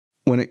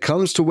When it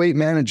comes to weight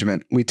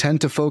management, we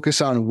tend to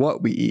focus on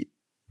what we eat,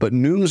 but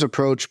Noom's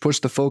approach puts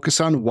the focus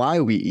on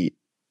why we eat.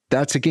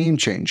 That's a game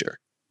changer.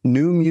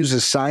 Noom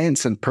uses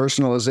science and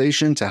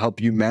personalization to help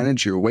you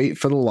manage your weight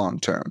for the long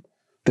term.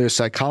 Their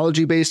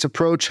psychology-based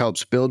approach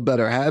helps build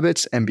better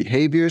habits and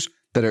behaviors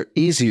that are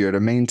easier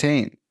to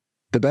maintain.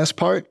 The best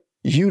part?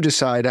 You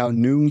decide how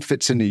Noom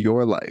fits into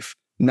your life,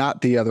 not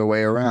the other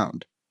way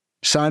around.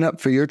 Sign up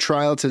for your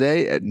trial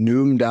today at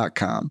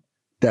Noom.com.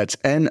 That's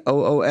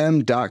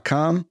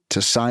Noom.com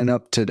to sign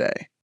up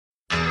today.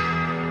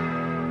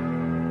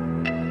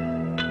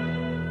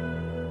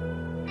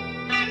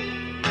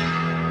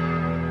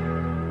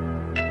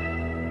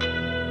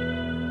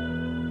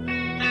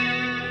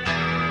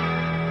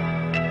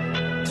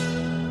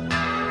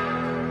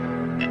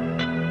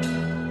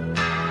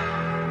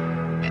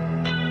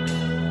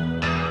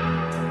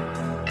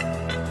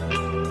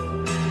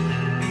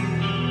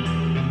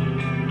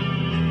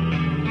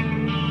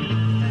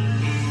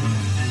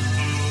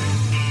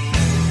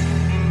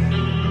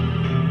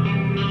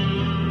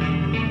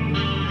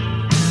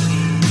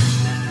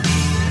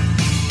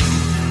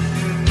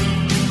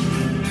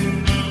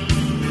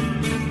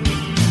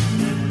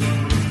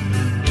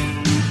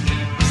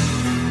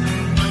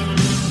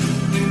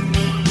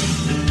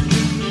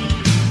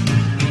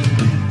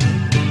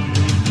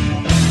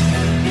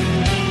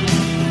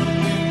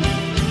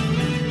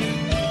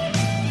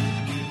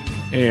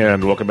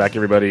 And welcome back,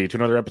 everybody, to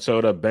another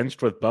episode of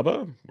Benched with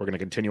Bubba. We're going to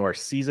continue our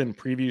season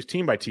previews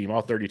team by team,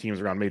 all 30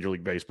 teams around Major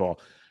League Baseball,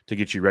 to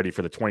get you ready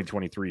for the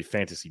 2023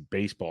 fantasy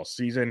baseball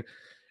season.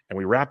 And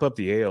we wrap up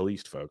the AL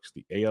East, folks.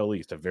 The AL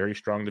East, a very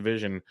strong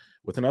division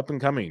with an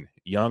up-and-coming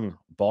young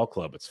ball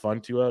club. It's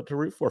fun to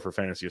root for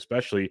fantasy,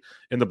 especially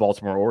in the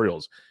Baltimore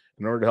Orioles.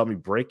 In order to help me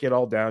break it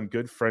all down,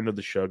 good friend of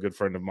the show, good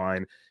friend of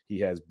mine, he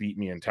has beat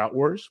me in Tout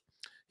Wars.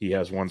 He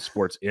has won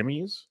Sports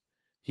Emmys.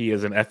 He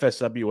is an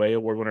FSWA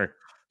award winner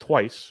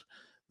twice.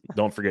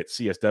 Don't forget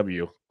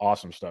CSW.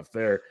 Awesome stuff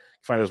there.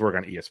 You find his work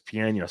on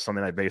ESPN,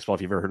 Sunday Night Baseball,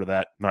 if you've ever heard of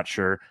that. Not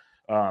sure.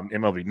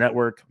 MLB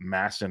Network,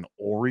 Masson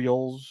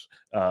Orioles.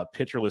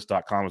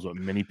 Pitcherlist.com is what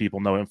many people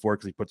know him for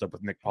because he puts up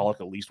with Nick Pollock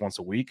at least once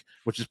a week,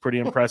 which is pretty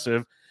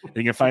impressive. And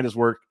you can find his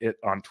work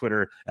on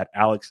Twitter at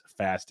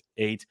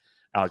AlexFast8.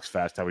 Alex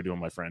Fast, how we doing,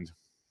 my friend?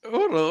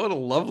 What a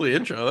lovely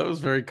intro. That was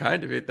very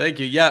kind of you. Thank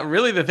you. Yeah,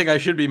 really the thing I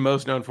should be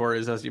most known for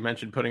is, as you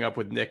mentioned, putting up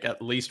with Nick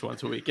at least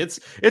once a week. It's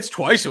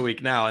twice a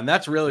week now, and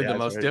that's really the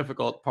most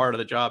difficult part of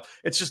the job.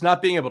 It's just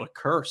not being able to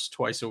curse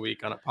twice a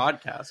week on a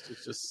podcast.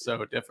 It's just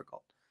so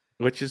difficult.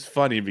 Which is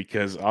funny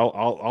because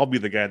I'll be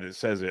the guy that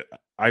says it.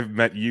 I've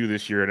met you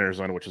this year in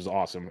Arizona, which is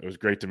awesome. It was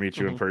great to meet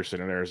you in person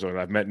in Arizona.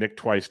 I've met Nick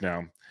twice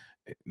now.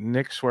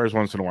 Nick swears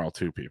once in a while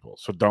too, people.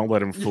 So don't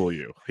let him fool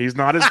you. He's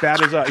not as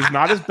bad as us. He's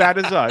not as bad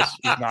as us.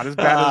 He's not as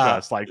bad as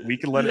us. Like, we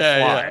can let it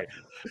fly.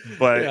 Yeah.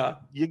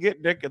 But you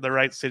get Nick in the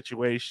right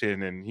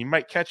situation, and he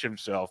might catch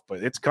himself,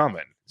 but it's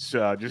coming.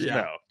 So just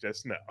know.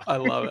 I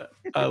love it.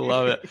 I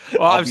love it.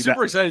 Well, I'm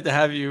super excited to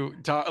have you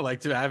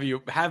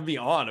have me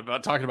on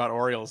about talking about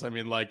Orioles. I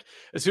mean, like,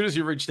 as soon as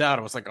you reached out,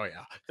 I was like, oh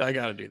yeah, I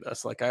got to do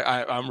this. Like,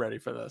 I'm ready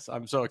for this.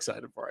 I'm so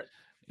excited for it.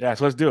 Yeah,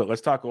 so let's do it.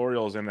 Let's talk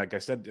Orioles. And like I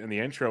said in the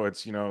intro,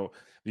 it's,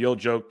 the old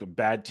joke, the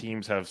bad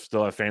teams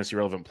still have fantasy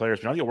relevant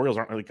players. But now the Orioles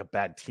aren't really like a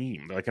bad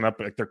team. They're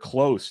they're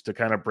close to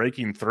kind of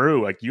breaking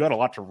through. Like, you had a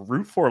lot to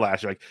root for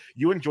last year. Like,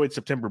 you enjoyed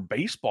September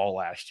baseball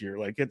last year.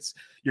 Like,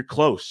 you're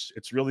close.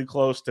 It's really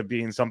close to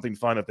being something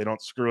fun if they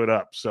don't screw it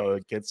up. So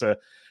it's a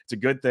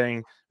good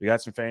thing. We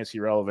got some fantasy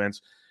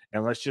relevance.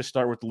 And let's just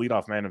start with the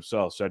leadoff man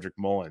himself, Cedric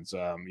Mullins.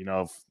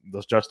 If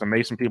those Justin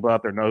Mason people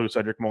out there know who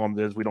Cedric Mullins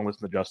is, we don't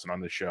listen to Justin on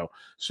this show.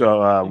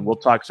 So we'll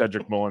talk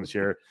Cedric Mullins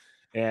here.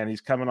 And he's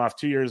coming off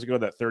 2 years ago,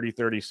 that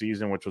 30-30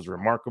 season, which was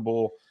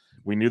remarkable.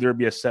 We knew there would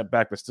be a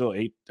setback, but still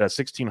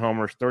 16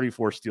 homers,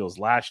 34 steals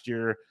last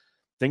year.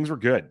 Things were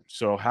good.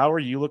 So how are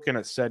you looking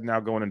at Ced now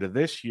going into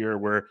this year,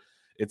 where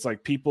it's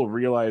like people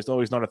realized, oh,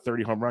 he's not a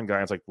 30 home run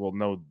guy. It's like, well,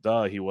 no,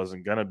 duh, he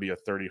wasn't going to be a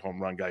 30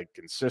 home run guy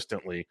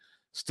consistently.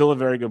 Still a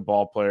very good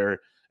ball player, and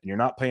you're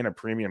not paying a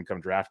premium come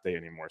draft day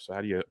anymore. So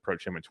how do you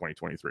approach him in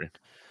 2023?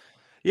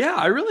 Yeah,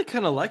 I really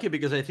kind of like it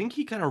because I think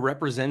he kind of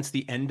represents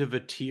the end of a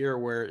tier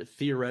where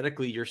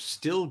theoretically you're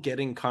still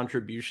getting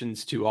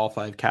contributions to all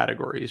five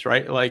categories,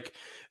 right? Like,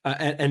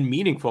 and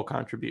meaningful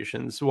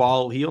contributions.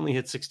 While he only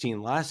hit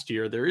 16 last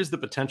year, there is the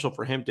potential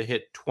for him to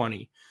hit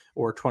 20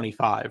 or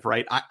 25,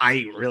 right?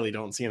 I really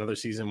don't see another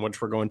season in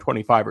which we're going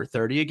 25 or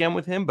 30 again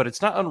with him, but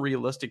it's not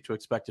unrealistic to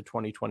expect a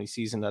 2020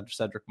 season out of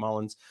Cedric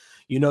Mullins.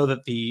 You know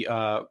that the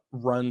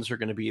runs are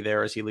going to be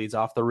there as he leads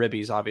off. The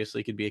ribbies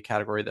obviously could be a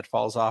category that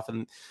falls off.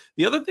 And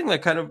the other thing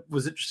that kind of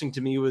was interesting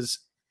to me was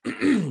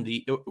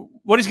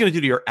what he's going to do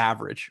to your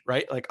average,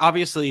 right? Like,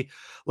 obviously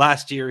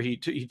last year he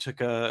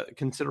took a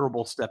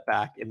considerable step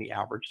back in the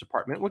average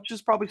department, which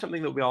is probably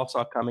something that we all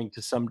saw coming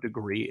to some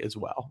degree as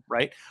well,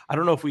 right? I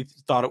don't know if we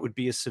thought it would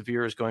be as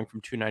severe as going from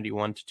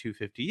 291 to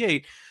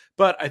 258,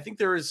 but I think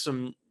there is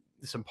some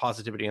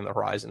positivity on the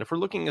horizon. If we're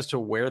looking as to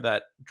where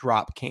that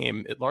drop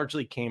came, it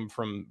largely came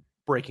from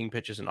breaking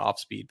pitches and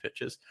off-speed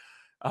pitches.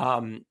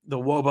 The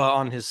Woba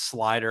on his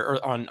slider,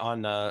 or on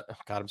God,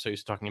 I'm so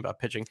used to talking about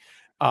pitching.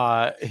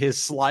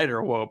 His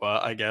slider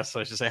Woba, I guess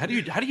I should say. How do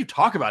you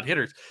talk about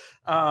hitters?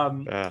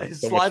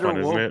 His So slider much fun,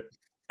 isn't Woba.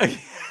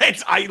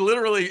 it? I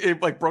literally,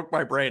 it like broke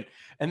my brain.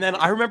 And then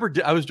I remember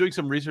I was doing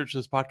some research for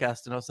this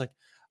podcast, and I was like,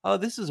 oh,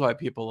 this is why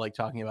people like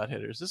talking about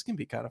hitters. This can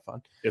be kind of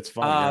fun. It's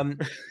fun.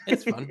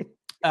 It's fun.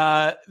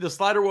 The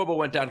slider Woba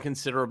went down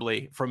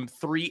considerably from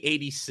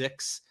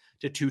 386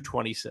 to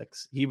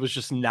 226. He was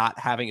just not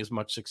having as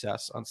much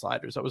success on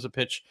sliders. That was a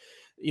pitch,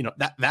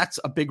 that's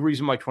a big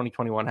reason why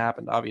 2021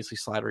 happened. Obviously,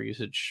 slider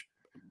usage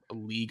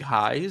league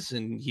highs,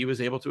 and he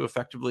was able to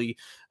effectively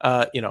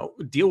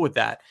deal with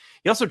that.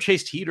 He also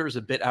chased heaters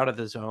a bit out of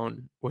the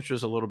zone, which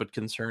was a little bit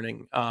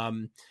concerning.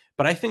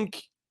 But I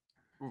think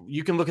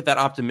you can look at that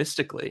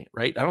optimistically,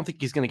 right? I don't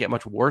think he's going to get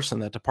much worse in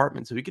that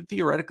department. So he could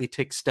theoretically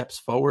take steps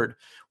forward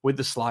with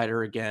the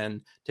slider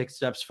again, take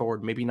steps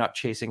forward, maybe not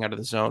chasing out of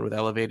the zone with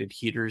elevated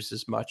heaters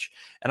as much.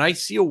 And I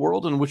see a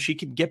world in which he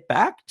could get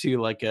back to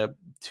like a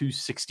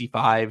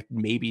 265,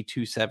 maybe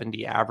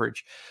 270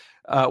 average.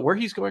 Where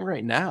he's going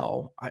right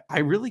now, I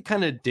really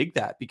kind of dig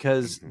that,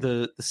 because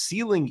the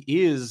ceiling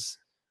is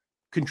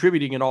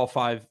contributing in all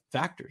 5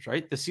 factors,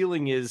 right? The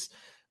ceiling is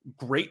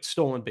great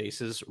stolen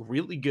bases,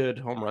 really good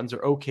home runs,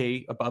 or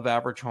okay, above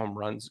average home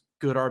runs,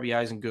 good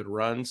RBIs and good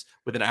runs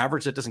with an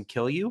average that doesn't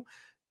kill you.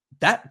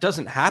 That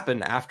doesn't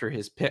happen after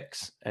his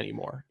picks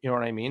anymore. You know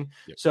what I mean?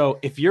 Yep. So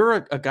if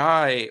you're a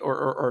guy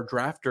or a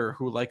drafter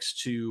who likes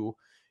to,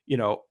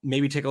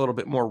 maybe take a little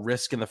bit more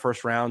risk in the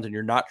first round, and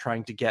you're not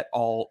trying to get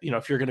all,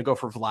 if you're going to go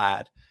for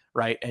Vlad,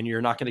 right, and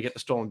you're not going to get the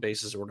stolen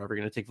bases or whatever,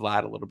 you're going to take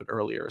Vlad a little bit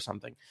earlier or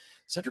something.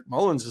 Cedric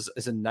Mullins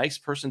is a nice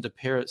person to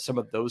pair some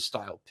of those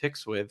style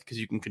picks with, because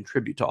you can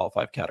contribute to all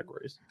 5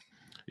 categories.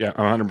 Yeah,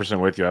 I'm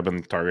 100% with you. I've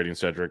been targeting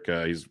Cedric.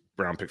 He's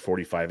round pick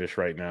 45-ish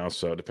right now,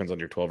 so it depends on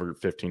your 12 or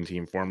 15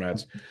 team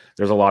formats.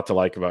 There's a lot to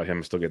like about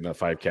him still getting that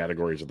 5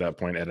 categories at that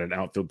point at an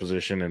outfield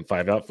position in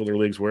 5 outfielder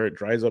leagues where it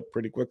dries up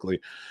pretty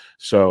quickly.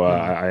 So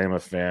I am a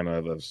fan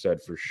of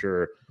Ced for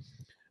sure.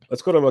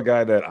 Let's go to a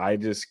guy that I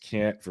just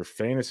can't, for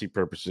fantasy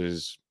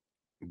purposes,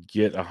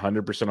 get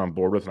 100% on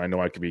board with, and I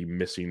know I could be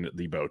missing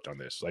the boat on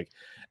this. Like,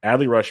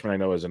 Adley Rutschman, I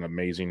know, is an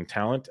amazing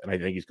talent, and I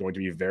think he's going to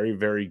be very,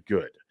 very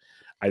good.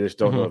 I just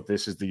don't know if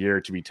this is the year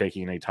to be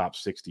taking a top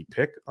 60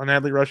 pick on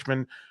Adley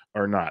Rutschman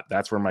or not.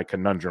 That's where my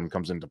conundrum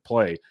comes into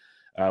play.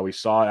 We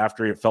saw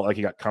after it felt like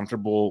he got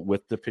comfortable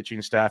with the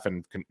pitching staff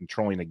and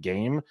controlling the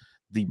game,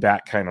 the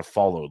bat kind of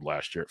followed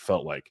last year, it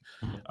felt like.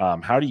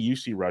 How do you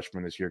see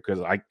Rutschman this year?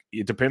 Because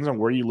it depends on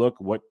where you look,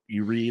 what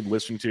you read,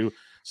 listen to.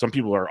 Some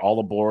people are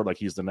all aboard, like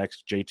he's the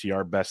next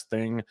JTR best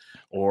thing,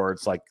 or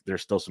it's like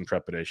there's still some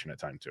trepidation at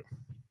time too.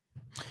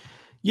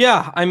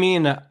 Yeah, I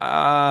mean,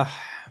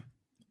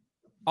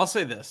 I'll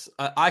say this.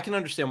 I can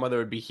understand why there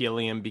would be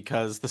helium,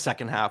 because the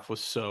second half was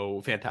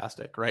so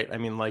fantastic, right? I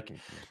mean, like,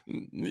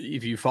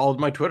 if you followed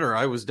my Twitter,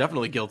 I was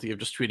definitely guilty of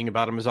just tweeting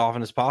about him as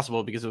often as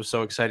possible, because it was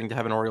so exciting to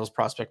have an Orioles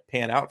prospect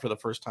pan out for the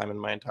first time in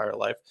my entire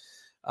life.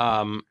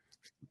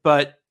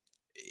 But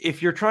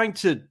if you're trying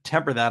to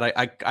temper that,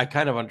 I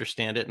kind of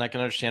understand it, and I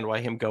can understand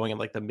why him going in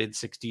like the mid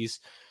 60s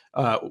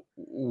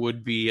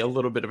would be a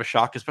little bit of a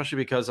shock, especially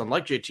because,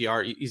 unlike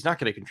JTR, he's not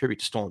going to contribute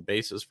to stolen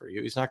bases for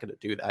you. He's not going to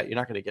do that. You're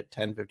not going to get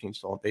 10, 15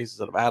 stolen bases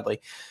out of Adley.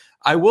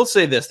 I will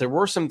say this. There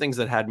were some things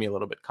that had me a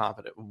little bit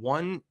confident.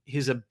 One,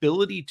 his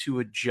ability to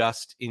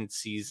adjust in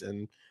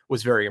season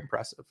was very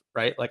impressive,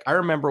 right? Like, I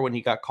remember when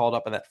he got called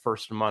up in that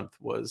first month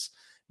was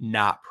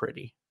not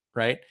pretty,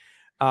 right?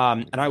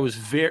 And I was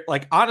very,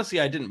 like, honestly,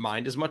 I didn't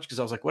mind as much, because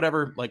I was like,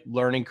 whatever, like,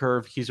 learning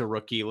curve. He's a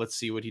rookie. Let's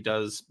see what he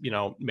does,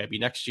 maybe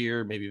next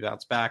year, maybe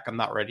bounce back. I'm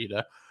not ready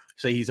to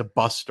say he's a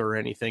bust or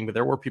anything, but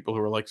there were people who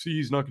were like, see,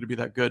 he's not going to be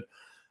that good.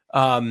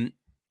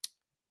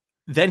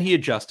 Then he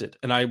adjusted,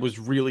 and I was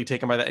really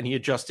taken by that. And he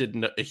adjusted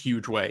in a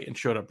huge way and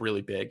showed up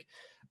really big.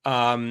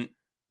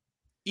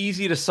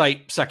 Easy to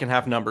cite second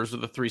half numbers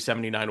with a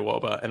 379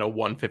 WOBA and a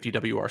 150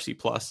 WRC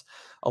plus.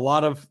 A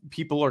lot of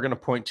people are going to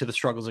point to the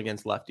struggles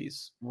against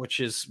lefties,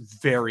 which is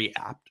very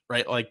apt,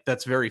 right? Like,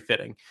 that's very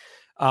fitting.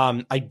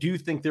 I do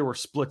think there were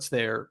splits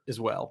there as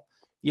well.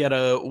 He had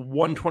a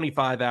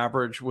 125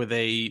 average with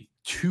a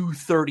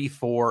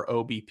 234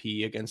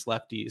 OBP against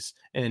lefties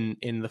in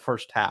the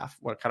first half,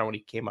 when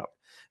he came up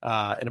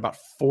in about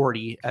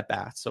 40 at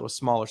bats. So a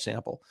smaller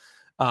sample.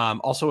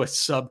 Also a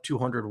sub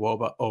 200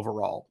 WOBA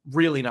overall.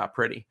 Really not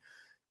pretty.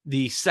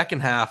 The second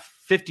half,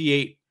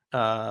 58,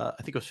 I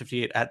think it was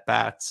 58 at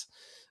bats.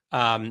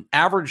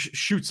 Average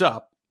shoots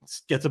up,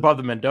 gets above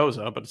the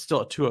Mendoza, but it's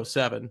still at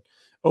 207.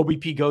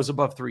 OBP goes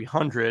above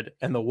 300,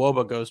 and the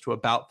WOBA goes to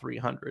about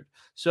 300.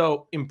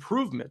 So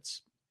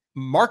improvements,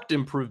 marked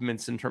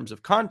improvements in terms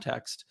of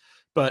context,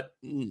 but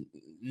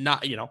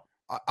not,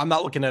 I'm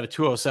not looking at a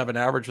 207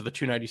 average with a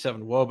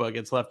 297 WOBA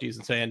against lefties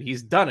and saying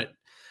he's done it.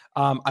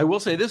 I will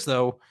say this,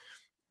 though.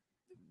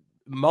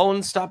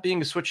 Mullins stopped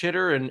being a switch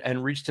hitter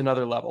and reached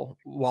another level.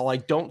 While I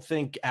don't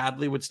think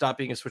Adley would stop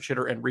being a switch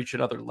hitter and reach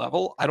another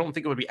level, I don't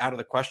think it would be out of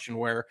the question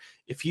where,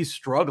 if he's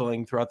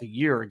struggling throughout the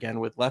year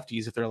again with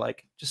lefties, if they're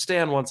like, just stay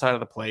on one side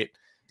of the plate,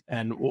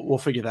 and we'll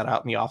figure that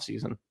out in the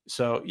offseason.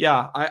 So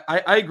yeah,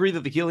 I agree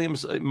that the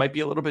heliums might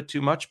be a little bit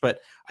too much, but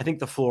I think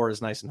the floor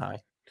is nice and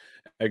high.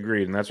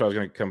 Agreed, and that's why I was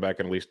going to come back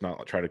and at least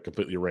not try to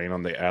completely rain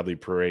on the Adley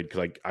parade,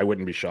 because I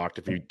wouldn't be shocked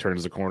if he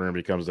turns the corner and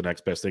becomes the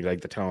next best thing.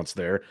 Like, the talent's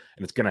there,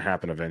 and it's going to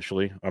happen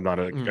eventually. I'm not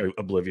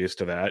oblivious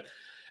to that.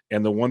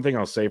 And the one thing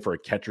I'll say for a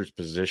catcher's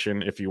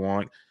position, if you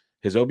want,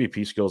 his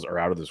OBP skills are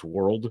out of this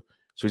world,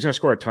 so he's going to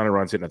score a ton of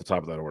runs hitting at the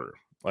top of that order.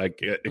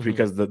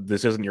 Because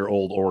this isn't your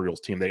old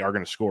Orioles team. They are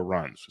going to score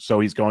runs.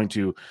 So he's going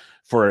to,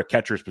 for a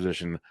catcher's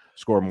position,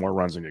 score more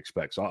runs than you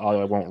expect. So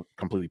I won't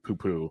completely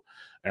poo-poo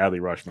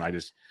Adley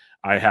Rutschman.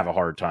 I have a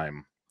hard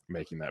time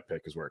making that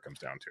pick is where it comes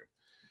down to.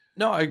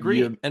 No, I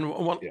agree. Yeah.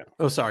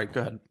 Oh, sorry.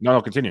 Go ahead.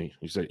 No, continue.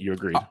 You said you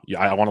agreed.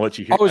 I want to let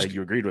you hear.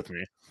 You agreed with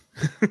me.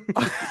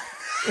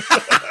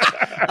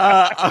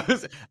 I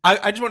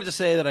just wanted to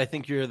say that I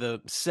think you're the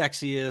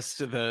sexiest,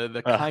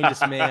 the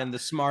kindest man, the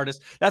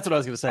smartest. That's what I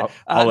was going to say.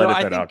 I'll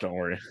edit that out. Don't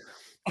worry.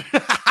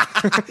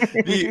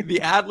 the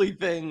Adley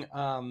thing.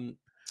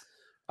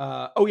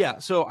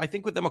 So I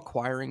think with them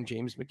acquiring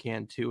James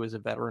McCann too as a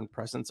veteran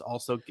presence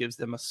also gives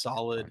them a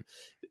solid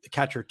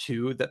catcher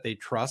too that they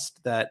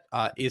trust, that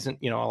isn't,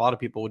 a lot of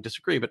people would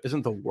disagree, but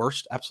isn't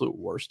the absolute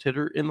worst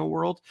hitter in the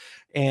world.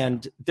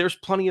 And there's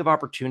plenty of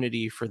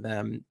opportunity for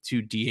them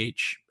to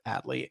DH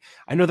Adley.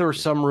 I know there were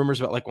some rumors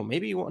about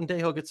maybe one day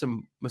he'll get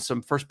some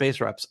first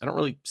base reps. I don't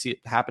really see it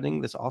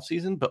happening this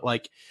offseason, but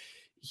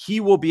he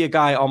will be a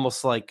guy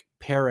almost like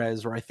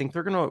Perez, where I think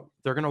they're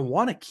gonna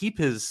want to keep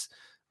his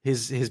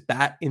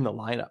bat in the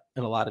lineup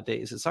in a lot of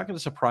days. It's not going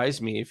to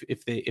surprise me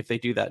if they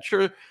do that.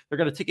 Sure, they're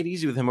going to take it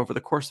easy with him over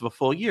the course of a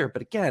full year,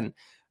 but again,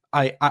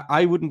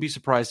 I wouldn't be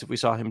surprised if we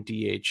saw him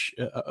DH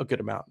a good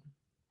amount.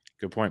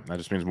 Good point. That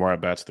just means more at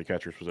bats at the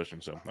catcher's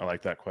position. So I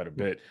like that quite a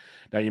bit.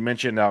 Now, you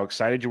mentioned how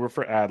excited you were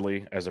for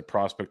Adley as a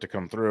prospect to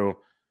come through.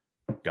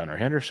 Gunnar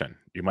Henderson.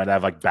 You might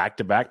have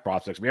back-to-back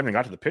prospects. We haven't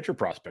got to the pitcher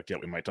prospect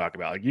yet. We might talk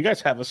about you guys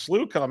have a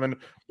slew coming.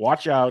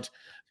 Watch out.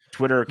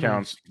 Twitter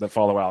accounts that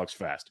follow Alex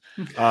Fast.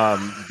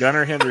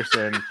 Gunnar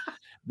Henderson.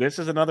 This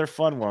is another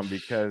fun one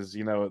because,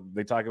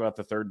 they talk about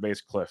the third base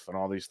cliff and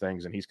all these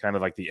things, and he's kind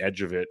of like the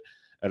edge of it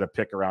at a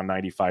pick around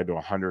 95 to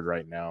 100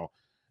 right now.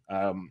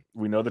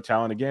 We know the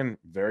talent, again,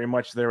 very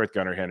much there with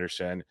Gunnar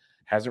Henderson.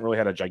 Hasn't really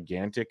had a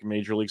gigantic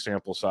major league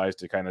sample size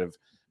to kind of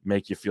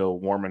make you feel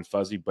warm and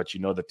fuzzy, but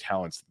the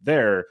talent's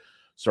there.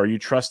 So are you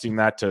trusting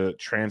that to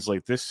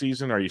translate this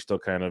season? Or are you still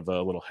kind of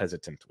a little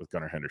hesitant with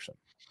Gunnar Henderson?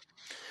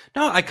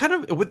 No, I kind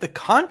of, with the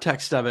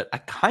context of it, I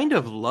kind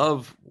of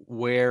love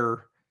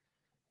where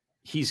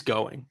he's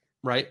going,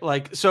 right?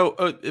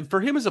 So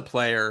for him as a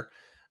player,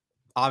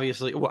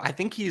 obviously, I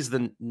think he's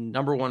the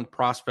number one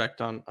prospect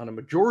on a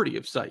majority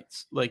of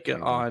sites.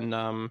 I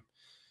know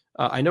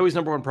he's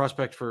number one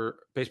prospect for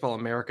Baseball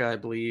America, I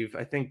believe.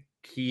 I think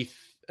Keith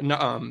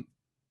ESPN,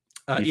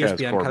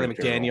 Kylie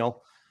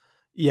McDaniel.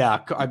 Yeah,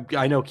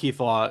 I know Keith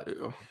Law.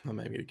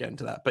 Maybe to get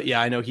into that, but yeah,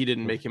 I know he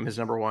didn't make him his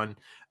number one,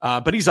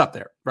 but he's up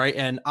there, right?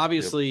 And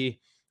obviously,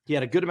 he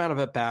had a good amount of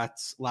at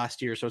bats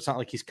last year, so it's not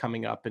like he's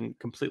coming up and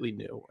completely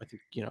new. I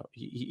think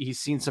he's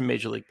seen some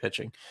major league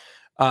pitching.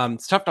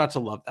 It's tough not to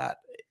love that.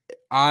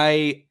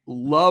 I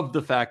love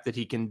the fact that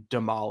he can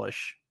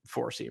demolish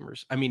four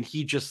seamers. I mean,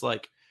 he just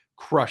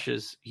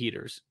crushes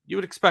heaters. You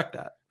would expect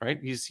that, right?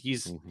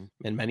 He's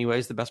in many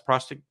ways the best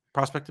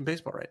prospect in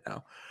baseball right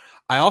now.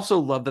 I also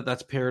love that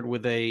that's paired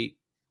with a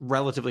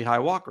relatively high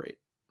walk rate,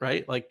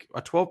 right?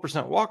 A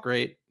 12% walk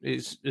rate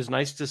is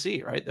nice to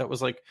see, right? That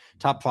was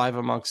top 5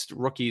 amongst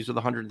rookies with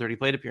 130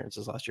 plate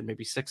appearances last year,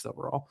 maybe 6th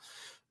overall.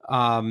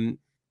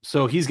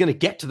 So he's going to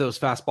get to those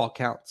fastball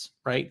counts,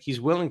 right?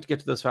 He's willing to get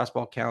to those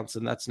fastball counts,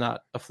 and that's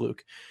not a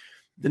fluke.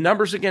 The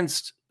numbers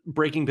against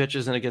breaking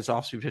pitches and against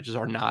off-speed pitches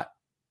are not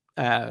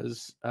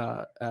as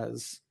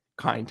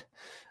kind.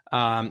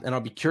 And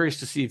I'll be curious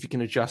to see if you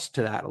can adjust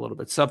to that a little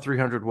bit. Sub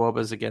 300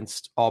 WOBAs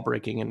against all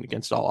breaking and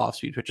against all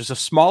off-speed pitches. A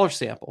smaller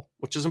sample,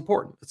 which is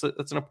important.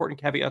 That's an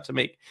important caveat to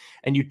make.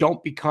 And you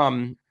don't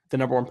become the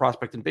number one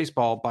prospect in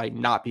baseball by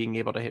not being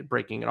able to hit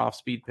breaking and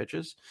off-speed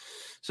pitches.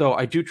 So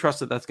I do trust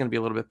that that's going to be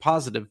a little bit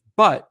positive.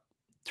 But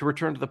to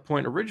return to the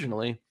point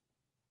originally,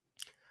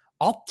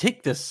 I'll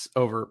take this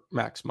over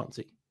Max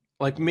Muncy.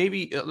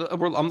 Maybe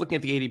I'm looking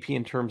at the ADP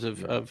in terms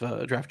of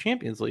draft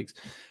champions leagues,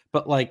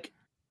 but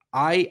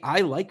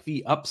I like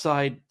the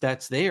upside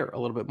that's there a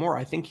little bit more.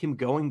 I think him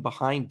going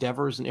behind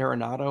Devers and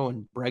Arenado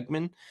and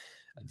Bregman,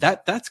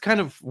 that's kind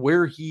of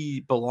where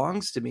he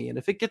belongs to me. And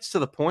if it gets to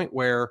the point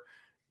where,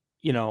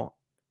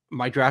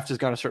 my draft has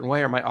gone a certain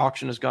way or my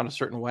auction has gone a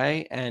certain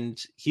way,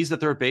 and he's the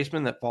third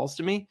baseman that falls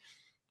to me,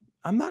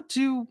 I'm not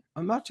too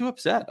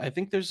upset. I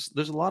think there's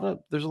a lot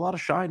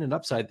of shine and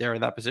upside there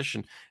in that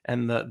position,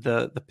 and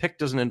the pick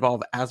doesn't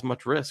involve as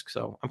much risk,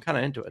 so I'm kind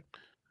of into it.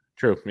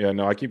 True. Yeah,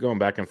 no, I keep going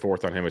back and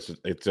forth on him.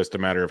 It's just a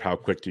matter of how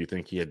quick do you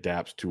think he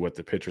adapts to what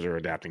the pitchers are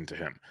adapting to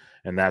him.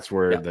 And that's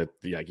where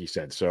like he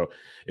said. So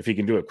if he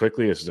can do it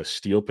quickly, this is a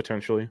steal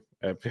potentially.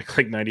 A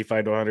pick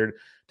 95 to 100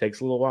 takes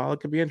a little while. It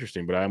could be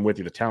interesting, but I'm with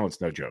you. The talent's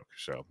no joke.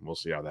 So we'll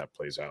see how that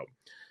plays out.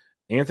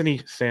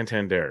 Anthony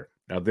Santander.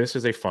 Now, this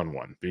is a fun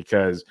one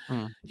because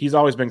he's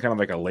always been kind of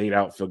like a late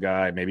outfield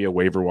guy, maybe a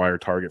waiver wire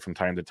target from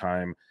time to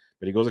time.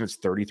 But he goes in his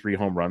 33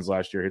 home runs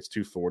last year, hits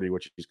 240,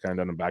 which he's kind of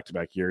done in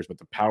back-to-back years. But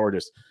the power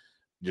just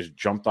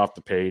jumped off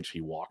the page. He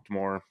walked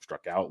more,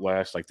 struck out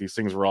less. Like these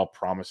things were all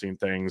promising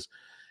things.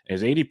 And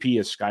his ADP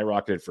has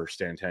skyrocketed for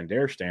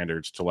Santander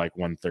standards to like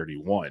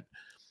 131.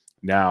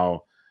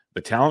 Now,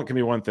 the talent can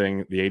be one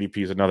thing. The ADP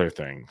is another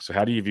thing. So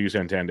how do you view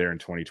Santander in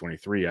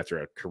 2023 after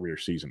a career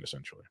season,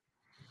 essentially?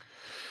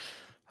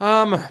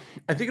 I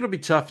think it'll be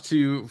tough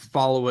to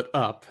follow it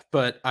up,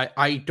 but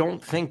I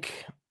don't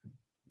think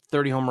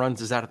 30 home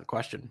runs is out of the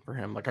question for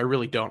him. Like, I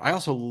really don't. I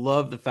also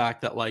love the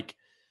fact that, like,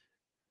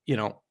 you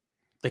know,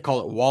 they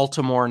call it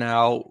Baltimore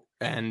now,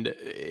 and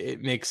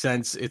it makes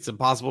sense. It's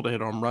impossible to hit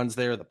home runs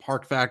there. The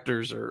park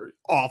factors are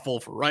awful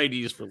for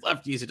righties, for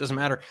lefties. It doesn't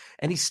matter.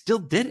 And he still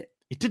did it.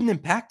 It didn't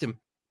impact him,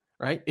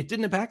 right? It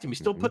didn't impact him. He's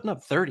still putting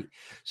up 30.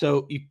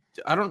 So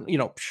I don't,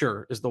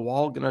 sure. Is the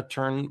wall going to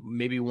turn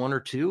maybe 1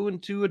 or 2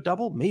 into a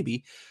double?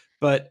 Maybe,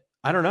 but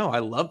I don't know. I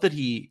love that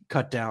he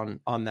cut down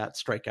on that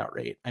strikeout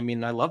rate. I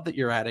mean, I love that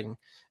you're adding,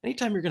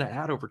 anytime you're going to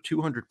add over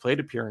 200 plate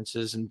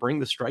appearances and bring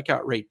the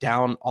strikeout rate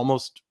down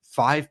almost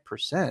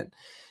 5%,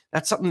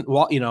 that's something,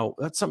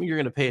 that's something you're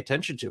going to pay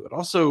attention to. It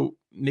also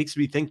makes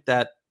me think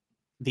that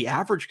the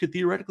average could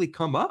theoretically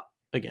come up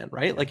again,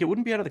 right? Like, it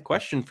wouldn't be out of the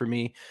question for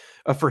me,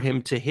 for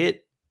him to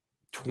hit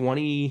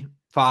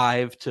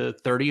 25 to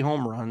 30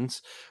 home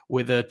runs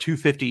with a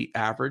 250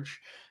 average.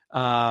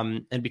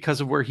 And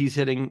because of where he's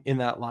hitting in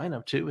that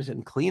lineup too, is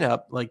in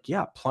cleanup, like,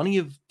 yeah, plenty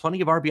of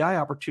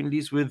RBI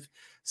opportunities with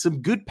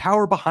some good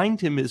power behind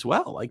him as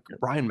well. Like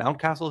Ryan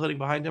Mountcastle hitting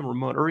behind him,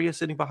 Ramon Urias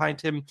hitting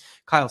behind him,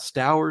 Kyle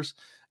Stowers,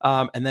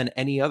 and then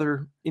any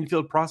other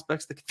infield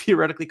prospects that could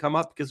theoretically come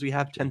up because we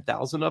have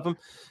 10,000 of them.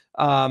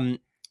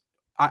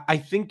 I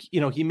think,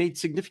 he made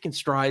significant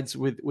strides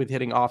with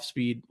hitting off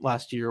speed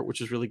last year,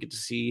 which is really good to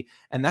see.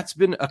 And that's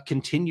been a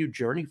continued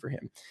journey for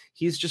him.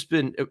 He's just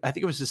been, I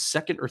think it was his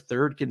second or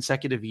third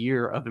consecutive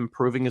year of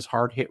improving his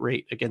hard hit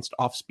rate against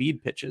off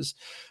speed pitches,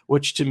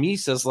 which to me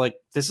says, like,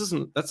 that's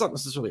not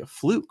necessarily a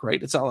fluke,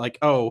 right? It's not like,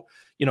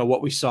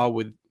 what we saw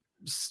with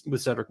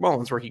Cedric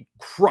Mullins, where he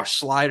crushed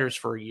sliders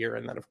for a year.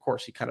 And then of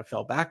course he kind of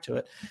fell back to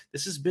it.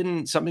 This has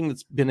been something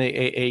that's been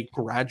a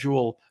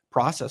gradual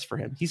process for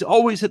him. He's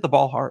always hit the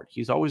ball hard.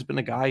 He's always been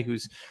a guy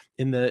who's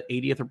in the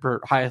 80th or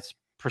highest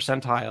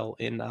percentile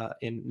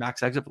in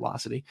max exit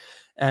velocity.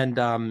 And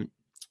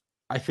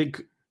I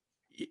think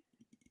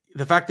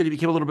the fact that he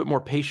became a little bit more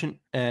patient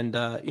and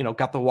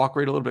got the walk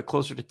rate a little bit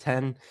closer to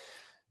 10,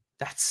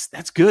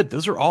 that's good.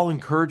 Those are all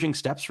encouraging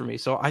steps for me.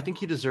 So I think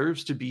he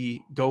deserves to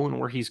be going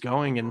where he's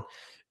going, and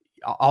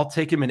I'll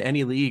take him in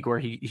any league where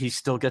he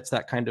still gets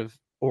that kind of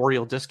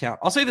Oriole discount.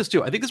 I'll say this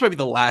too. I think this might be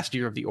the last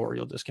year of the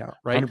Oriole discount,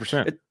 right?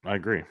 100%. I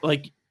agree.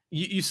 Like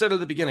you said at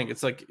the beginning,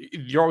 it's like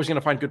you're always going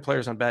to find good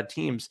players on bad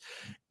teams.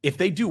 If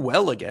they do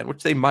well again,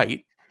 which they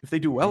might, if they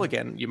do well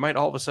again, you might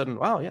all of a sudden,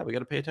 wow, yeah, we got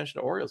to pay attention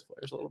to Orioles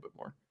players a little bit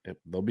more.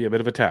 There'll be a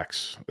bit of a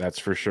tax, that's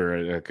for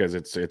sure, because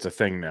it's a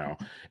thing now.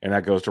 And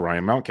that goes to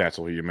Ryan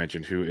Mountcastle, who you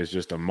mentioned, who is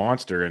just a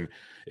monster. And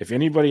if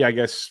anybody, I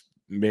guess,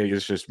 maybe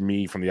it's just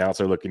me from the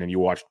outside looking, and you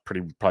watched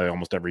probably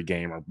almost every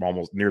game or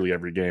almost nearly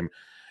every game.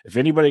 If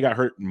anybody got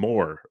hurt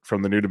more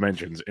from the new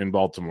dimensions in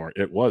Baltimore,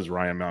 it was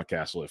Ryan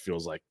Mountcastle, it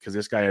feels like, because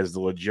this guy is the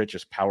legit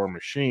just power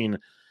machine.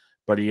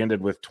 But he ended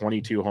with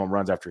 22 home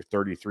runs after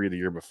 33 the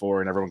year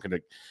before, and everyone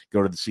could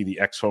go to see the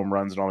X home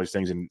runs and all these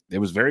things, and it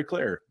was very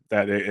clear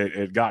that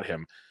it got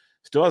him.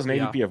 Still has an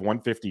ADP of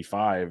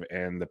 155,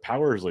 and the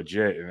power is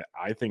legit. And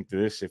I think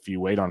this, if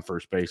you wait on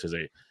first base, is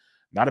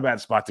not a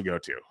bad spot to go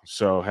to.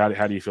 So how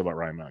do you feel about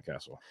Ryan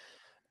Mountcastle?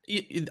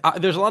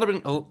 There's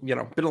been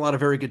a lot of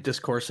very good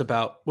discourse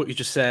about what you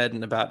just said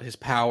and about his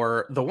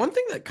power. The one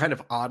thing that kind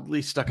of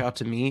oddly stuck out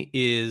to me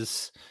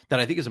is that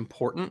I think is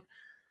important.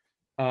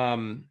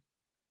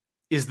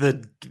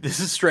 This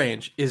is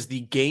strange, is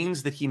the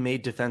gains that he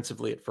made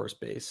defensively at first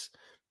base.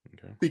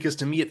 Okay. Because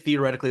to me, it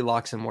theoretically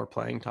locks in more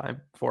playing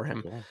time for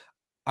him. Cool.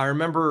 I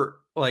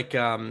remember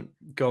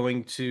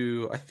going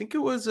to, I think it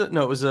was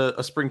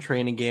a spring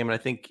training game, and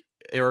I think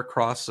Eric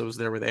Cross was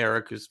there with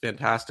Eric, who's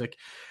fantastic.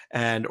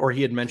 Or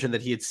he had mentioned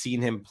that he had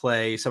seen him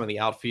play some of the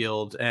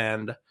outfield,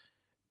 and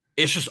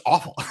it's just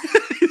awful.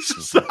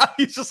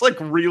 He's just like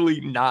really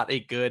not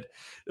a good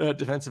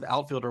defensive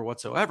outfielder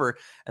whatsoever.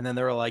 And then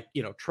they were like,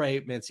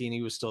 Trey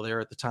Mancini was still there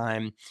at the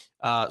time.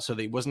 So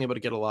they wasn't able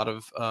to get a lot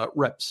of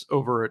reps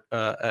over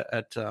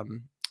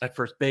at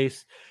first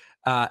base.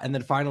 And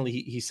then finally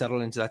he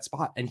settled into that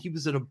spot, and he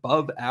was an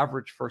above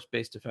average first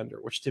base defender,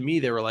 which to me,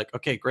 they were like,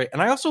 okay, great.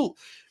 And I also,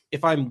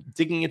 if I'm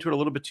digging into it a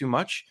little bit too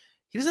much,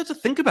 he doesn't have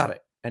to think about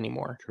it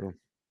anymore. True.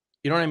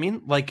 You know what I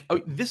mean? Like,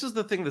 this is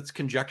the thing that's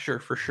conjecture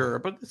for sure,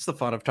 but it's the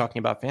fun of talking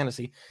about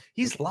fantasy.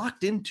 He's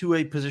locked into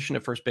a position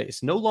at first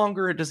base. No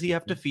longer does he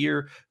have to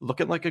fear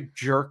looking like a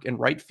jerk in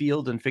right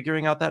field and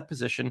figuring out that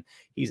position.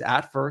 He's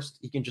at first.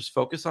 He can just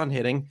focus on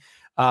hitting.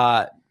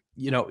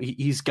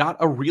 He's got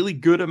a really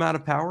good amount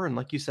of power. And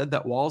like you said,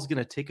 that wall is going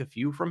to take a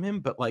few from him,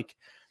 but like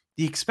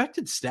the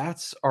expected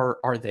stats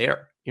are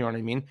there. You know what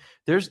I mean?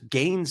 There's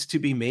gains to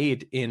be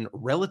made in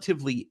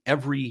relatively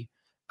every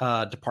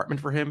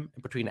department for him,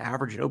 between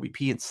average and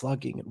OBP and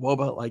slugging and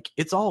WOBA. Like,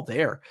 it's all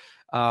there.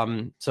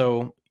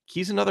 So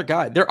he's another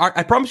guy.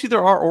 I promise you,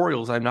 there are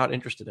Orioles I'm not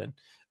interested in.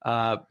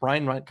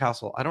 Brian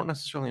Mountcastle, I don't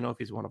necessarily know if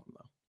he's one of them,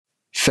 though.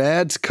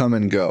 Fads come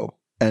and go,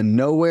 and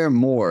nowhere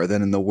more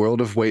than in the world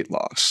of weight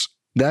loss.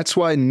 That's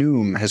why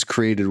Noom has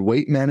created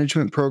weight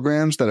management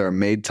programs that are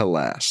made to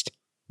last.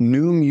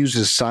 Noom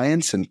uses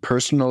science and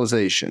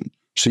personalization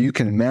so you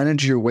can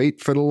manage your weight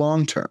for the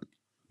long term.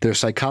 Their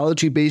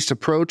psychology-based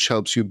approach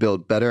helps you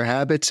build better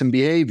habits and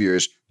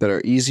behaviors that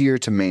are easier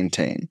to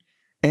maintain.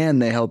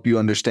 And they help you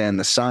understand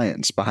the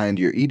science behind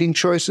your eating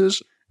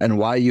choices and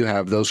why you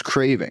have those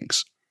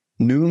cravings.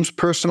 Noom's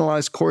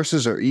personalized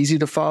courses are easy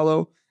to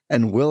follow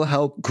and will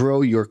help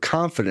grow your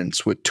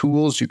confidence with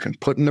tools you can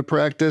put into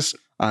practice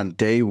on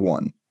day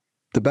one.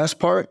 The best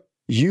part?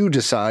 You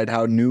decide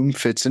how Noom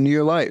fits into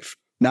your life,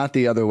 not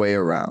the other way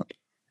around.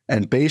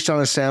 And based on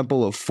a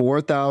sample of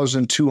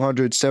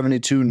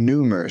 4,272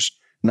 Noomers,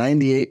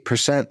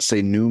 98%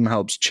 say Noom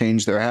helps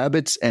change their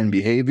habits and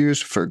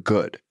behaviors for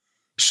good.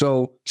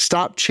 So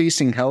stop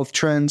chasing health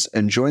trends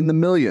and join the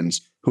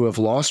millions who have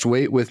lost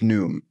weight with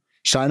Noom.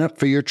 Sign up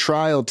for your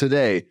trial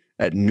today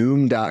at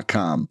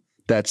Noom.com.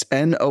 That's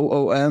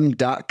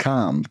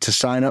Noom.com to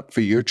sign up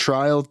for your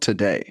trial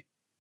today.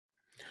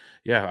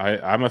 Yeah,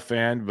 I'm a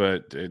fan,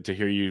 but to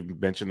hear you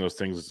mention those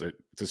things,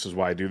 this is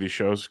why I do these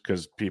shows,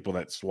 because people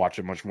that watch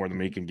it much more than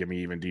me can give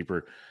me even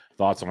deeper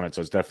thoughts on it.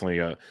 So it's definitely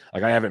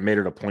like, I haven't made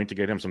it a point to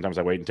get him. Sometimes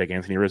I wait and take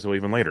Anthony Rizzo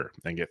even later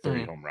and get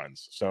 30 home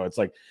runs. So it's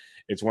like,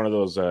 it's one of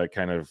those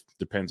kind of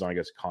depends on, I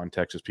guess,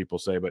 context, as people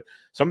say. But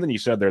something you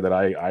said there that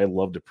I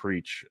love to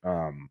preach,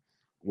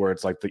 where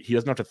it's like he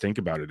doesn't have to think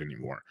about it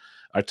anymore.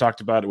 I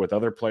talked about it with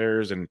other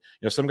players, and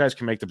some guys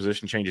can make the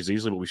position changes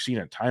easily, but we've seen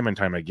it time and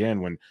time again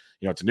when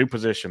it's a new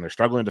position, they're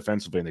struggling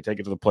defensively, and they take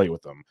it to the plate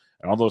with them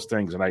and all those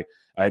things. And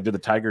I did the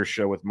Tigers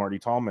show with Marty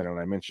Tallman,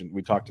 and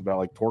we talked about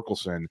like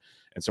Torkelson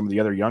and some of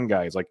the other young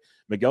guys. Like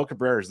Miguel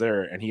Cabrera is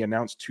there, and he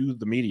announced to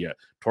the media,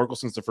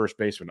 Torkelson's the first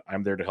baseman.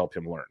 I'm there to help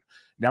him learn.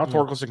 Now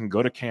Torkelson can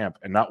go to camp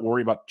and not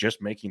worry about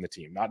just making the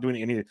team, not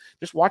doing any.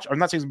 Just watch. I'm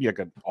not saying he's going to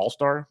be like an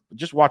all-star, but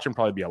just watch him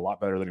probably be a lot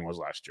better than he was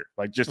last year.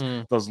 Like just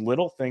those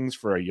little things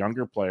for a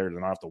younger player to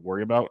not have to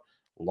worry about.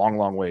 Long,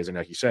 long ways. And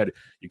like you said,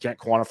 you can't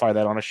quantify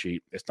that on a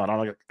sheet. It's not on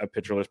like a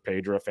pitcher list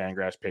page or a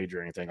Fangraphs page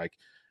or anything. Like,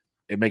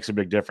 it makes a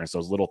big difference.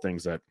 Those little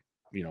things that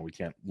we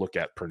can't look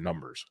at per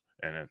numbers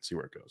and see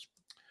where it goes.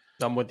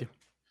 I'm with you.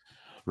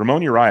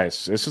 Ramon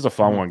Urias, this is a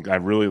fun one.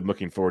 I'm really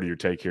looking forward to your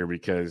take here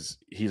because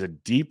he's a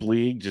deep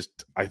league.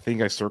 I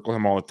think I circle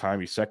him all the time.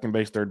 He's second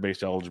base, third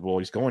base eligible.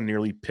 He's going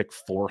nearly pick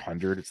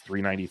 400. It's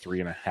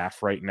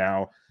 393.5 right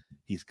now.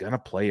 He's going to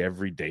play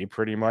every day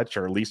pretty much,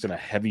 or at least in a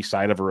heavy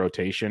side of a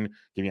rotation,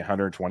 giving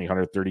 120,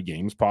 130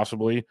 games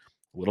possibly,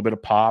 a little bit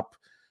of pop.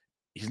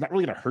 He's not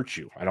really going to hurt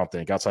you, I don't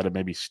think, outside of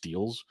maybe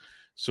steals.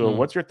 So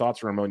what's your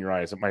thoughts on Ramon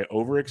Urias? Am I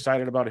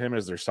overexcited about him?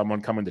 Is there someone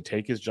coming to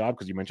take his job?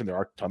 Because you mentioned there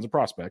are tons of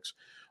prospects.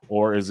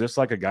 Or is this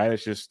like a guy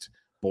that's just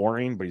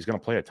boring, but he's going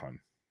to play a ton?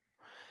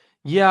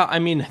 Yeah, I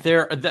mean,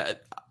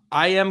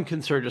 I am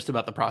concerned just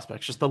about the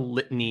prospects, just the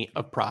litany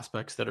of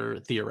prospects that are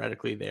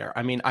theoretically there.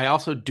 I mean, I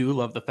also do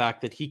love the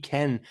fact that he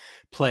can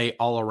play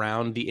all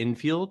around the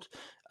infield.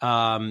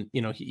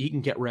 He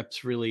can get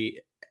reps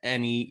really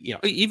any,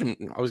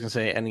 even I was going to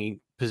say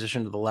any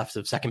position to the left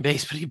of second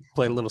base, but he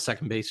played a little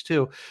second base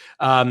too.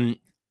 I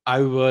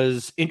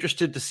was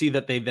interested to see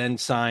that they then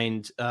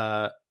signed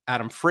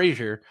Adam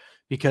Frazier,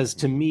 because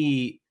to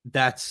me,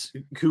 that's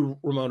who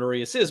Ramon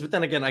Urias is. But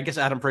then again, I guess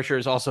Adam Frazier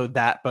is also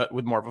that, but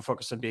with more of a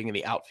focus on being in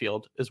the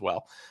outfield as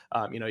well.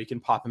 You can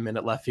pop him in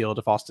at left field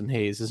if Austin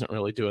Hayes isn't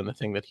really doing the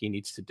thing that he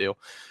needs to do.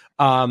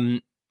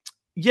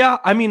 Yeah,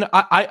 I mean,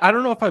 I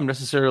don't know if I'm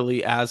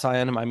necessarily as high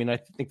on him. I mean, I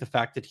think the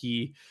fact that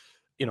he,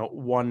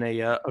 won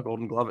a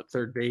Golden Glove at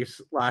third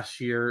base last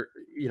year,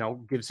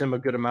 gives him a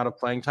good amount of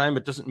playing time.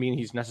 It doesn't mean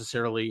he's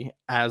necessarily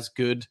as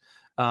good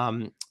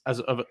as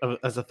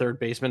a third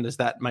baseman as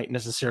that might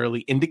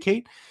necessarily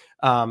indicate.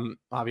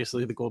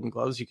 Obviously, the Golden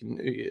Gloves you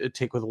can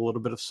take with a little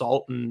bit of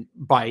salt, and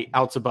by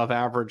outs above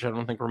average, I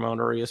don't think Ramon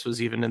Urias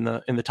was even in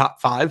the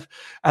top 5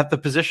 at the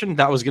position.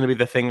 That was going to be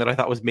the thing that I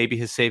thought was maybe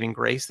his saving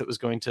grace that was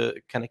going to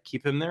kind of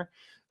keep him there.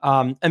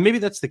 And maybe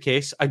that's the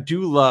case. I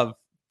do love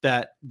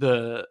that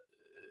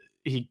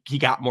he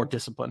got more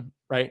discipline,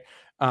 right?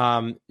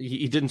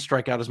 He didn't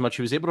strike out as much.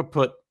 He was able to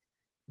put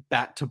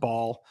bat to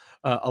ball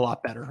a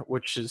lot better,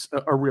 which is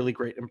a really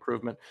great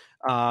improvement.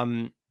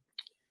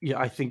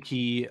 I think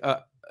he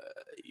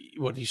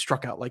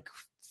struck out like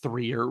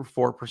 3 or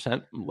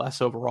 4%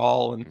 less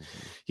overall, and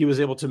he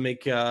was able to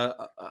make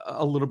a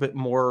little bit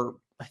more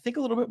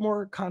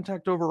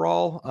contact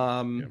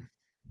overall.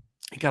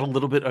 He got a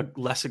little bit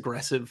less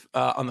aggressive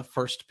on the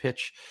first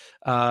pitch,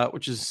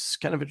 which is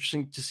kind of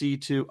interesting to see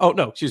too. Oh,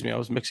 no, excuse me. I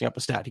was mixing up a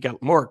stat. He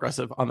got more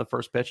aggressive on the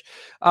first pitch.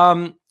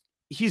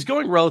 He's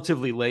going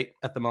relatively late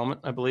at the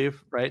moment, I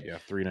believe, right? Yeah,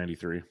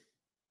 393.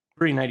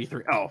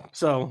 393. Oh,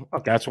 so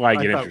okay. That's why I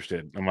get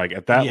interested. I'm like,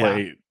 at that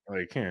late,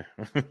 Like, yeah.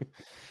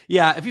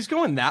 Yeah, if he's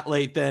going that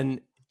late,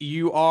 then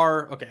you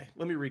are okay.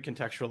 Let me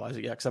recontextualize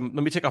it. Yeah, because let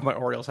me take off my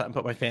Orioles hat and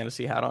put my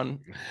fantasy hat on.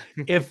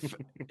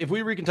 If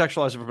we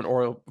recontextualize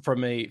it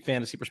from a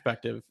fantasy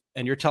perspective,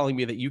 and you're telling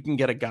me that you can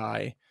get a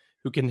guy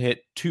who can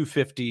hit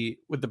 250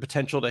 with the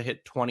potential to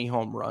hit 20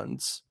 home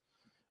runs,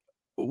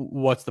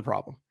 what's the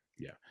problem?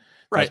 Yeah.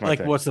 Right.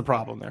 Like, what's the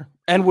problem there?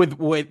 And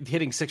with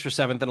hitting 6th or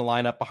 7th in a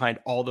lineup behind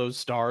all those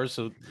stars,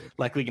 so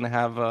likely going to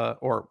have,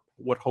 or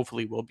what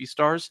hopefully will be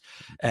stars,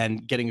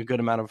 and getting a good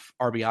amount of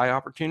RBI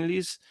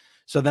opportunities.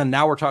 So then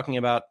now we're talking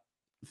about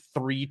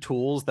 3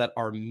 tools that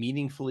are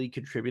meaningfully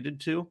contributed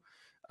to.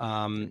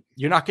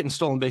 You're not getting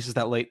stolen bases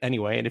that late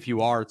anyway. And if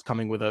you are, it's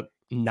coming with a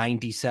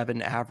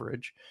 97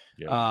 average.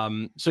 Yeah.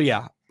 So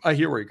yeah, I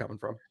hear where you're coming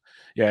from.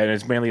 Yeah, and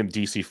it's mainly in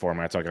DC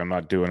format. It's like I'm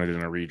not doing it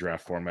in a redraft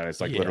format. It's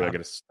like literally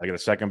I get a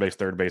second base,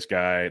 third base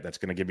guy that's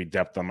going to give me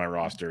depth on my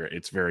roster.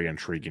 It's very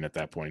intriguing at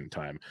that point in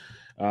time.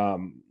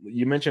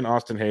 You mentioned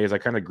Austin Hayes. I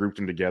kind of grouped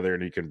them together,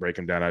 and you can break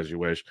them down as you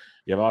wish.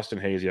 You have Austin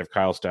Hayes, you have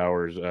Kyle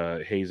Stowers,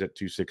 Hayes at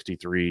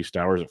 263,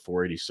 Stowers at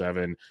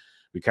 487.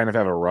 We kind of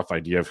have a rough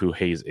idea of who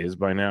Hayes is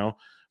by now,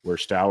 where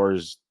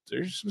Stowers,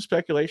 there's some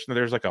speculation that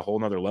there's like a whole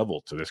nother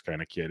level to this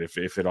kind of kid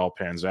if it all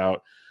pans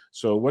out.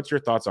 So what's your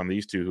thoughts on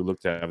these two who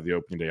look to have the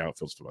opening day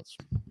outfield splits?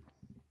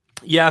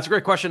 Yeah, it's a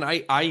great question.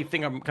 I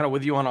think I'm kind of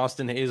with you on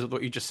Austin Hayes with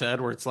what you just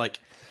said, where it's like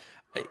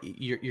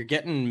you're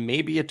getting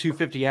maybe a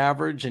 250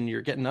 average and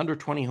you're getting under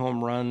 20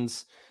 home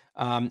runs.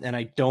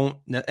 And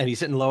he's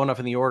sitting low enough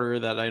in the order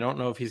that I don't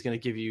know if he's going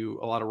to give you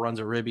a lot of runs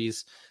or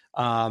ribbies.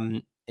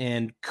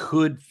 And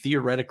could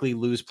theoretically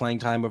lose playing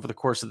time over the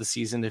course of the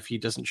season if he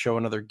doesn't show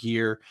another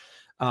gear.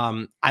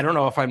 I don't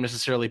know if I'm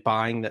necessarily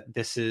buying that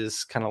this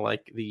is kind of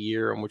like the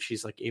year in which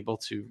he's like able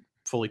to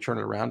fully turn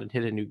it around and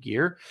hit a new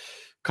gear.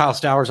 Kyle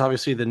Stowers,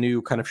 obviously the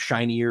new kind of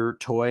shinier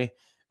toy.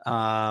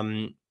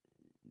 Some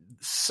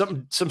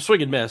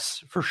swing and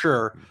miss for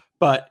sure,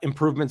 but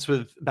improvements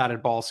with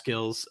batted ball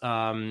skills.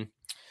 Do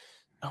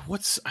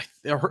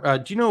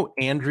you know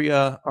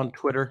Andrea on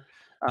Twitter?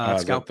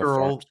 Scout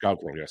Girl.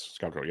 Yes.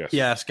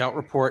 Yeah, Scout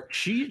Report.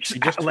 She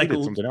just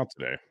tweeted something out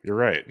today. You're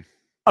right.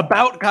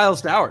 About Kyle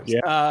Stowers.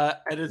 Yeah.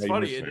 And it's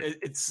funny.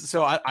 It's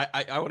so I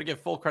want to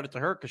give full credit to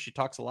her because she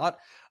talks a lot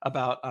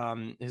about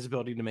his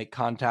ability to make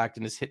contact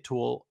and his hit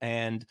tool,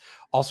 and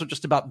also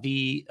just about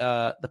the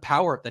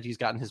power that he's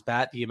got in his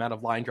bat, the amount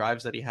of line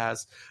drives that he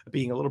has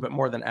being a little bit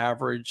more than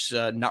average,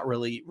 not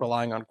really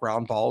relying on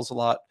ground balls a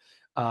lot.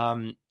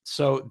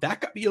 So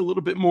that got me a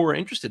little bit more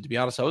interested, to be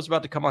honest. I was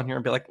about to come on here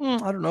and be like,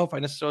 I don't know if I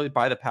necessarily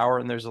buy the power,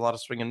 and there's a lot of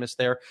swing and miss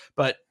there,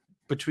 but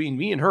between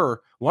me and her,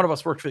 one of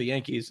us worked for the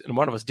Yankees and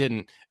one of us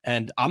didn't.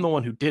 And I'm the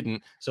one who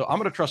didn't. So I'm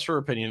going to trust her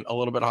opinion a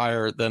little bit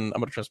higher than I'm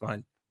going to trust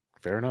mine.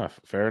 Fair enough.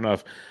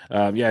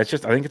 Yeah, it's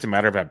just, I think it's a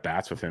matter of at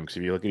bats with him. Because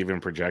if you look at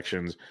even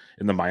projections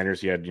in the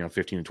minors, he had,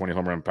 15 to 20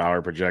 home run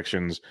power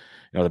projections.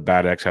 The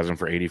Bad X has him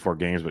for 84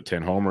 games, but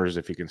 10 homers.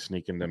 If he can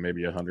sneak into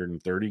maybe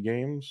 130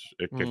 games,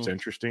 it gets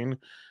interesting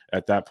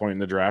at that point in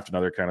the draft.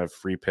 Another kind of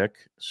free pick.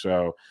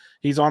 So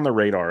he's on the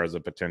radar as a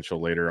potential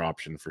later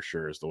option for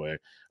sure, is the way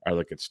I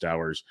look at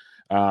Stowers.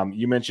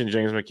 You mentioned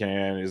James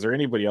McCann. Is there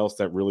anybody else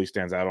that really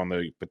stands out on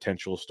the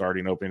potential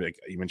starting opening? Like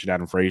you mentioned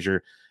Adam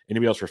Frazier.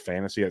 Anybody else for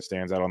fantasy that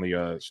stands out on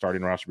the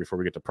starting roster before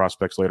we get to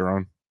prospects later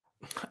on?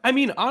 I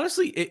mean,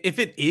 honestly, if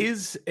it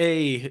is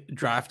a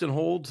draft and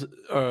hold,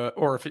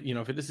 or if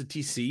it is a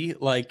TC,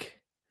 like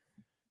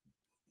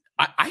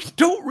I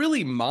don't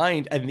really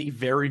mind at the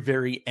very,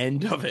 very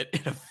end of it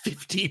in a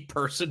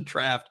 50-person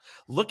draft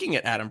looking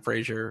at Adam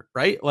Frazier,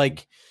 right?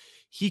 Like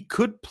he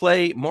could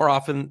play more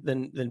often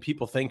than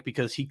people think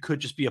because he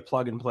could just be a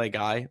plug and play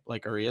guy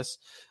like Urias.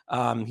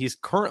 He's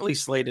currently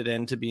slated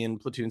in to be in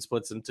platoon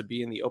splits and to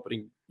be in the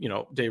opening,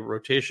 day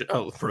rotation.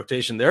 Oh,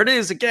 rotation. There it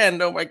is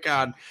again. Oh my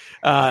God.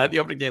 The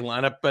opening day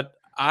lineup. But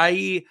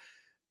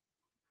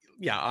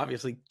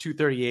obviously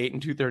 238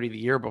 and 230 the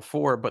year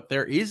before, but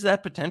there is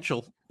that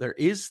potential. There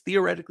is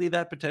theoretically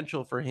that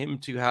potential for him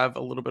to have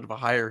a little bit of a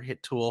higher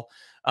hit tool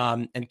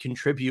and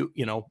contribute,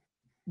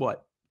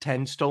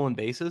 10 stolen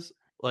bases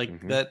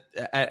like that.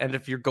 And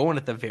if you're going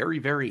at the very,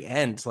 very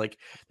end, like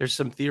there's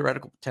some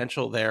theoretical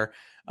potential there.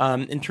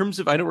 In terms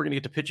of, I know we're going to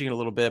get to pitching in a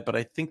little bit, but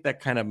I think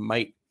that kind of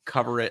might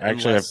cover it. I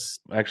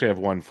actually have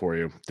one for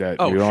you that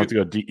you don't have to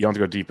go deep. You don't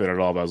have to go deep in at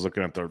all. But I was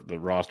looking at the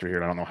roster here,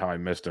 and I don't know how I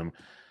missed him.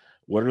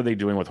 What are they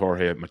doing with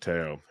Jorge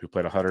Mateo, who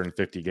played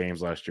 150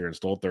 games last year and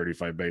stole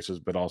 35 bases,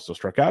 but also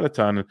struck out a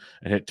ton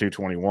and hit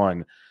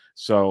 221?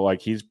 So,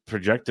 like, he's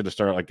projected to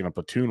start like in a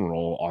platoon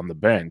role on the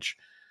bench.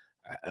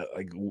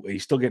 Like,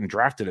 he's still getting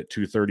drafted at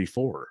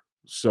 234.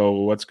 So,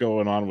 what's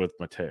going on with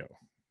Mateo?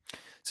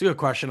 It's a good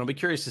question. I'll be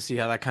curious to see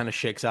how that kind of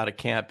shakes out at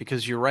camp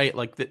because you're right.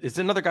 Like, it's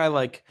another guy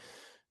like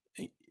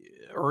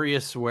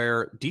Urias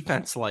where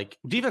defense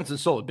and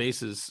stolen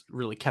bases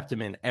really kept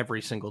him in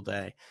every single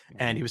day,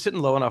 and he was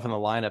sitting low enough in the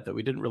lineup that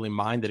we didn't really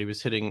mind that he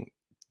was hitting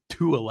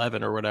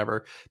 211 or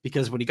whatever,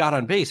 because when he got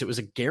on base it was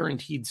a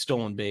guaranteed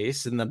stolen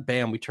base, and then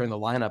bam, we turned the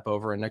lineup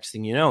over, and next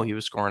thing you know he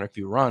was scoring a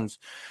few runs.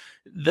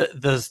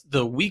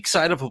 the weak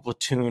side of a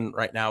platoon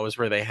right now is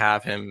where they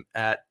have him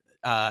at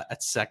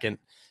second.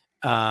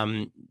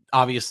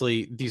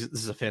 Obviously this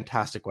is a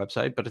fantastic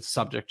website, but it's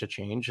subject to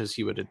change, as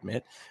he would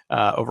admit,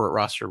 over at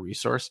Roster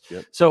Resource.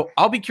 Yep. So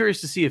I'll be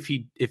curious to see if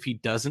he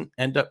doesn't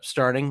end up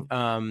starting.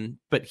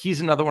 But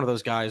he's another one of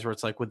those guys where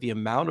it's like, with the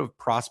amount of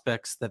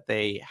prospects that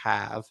they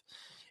have,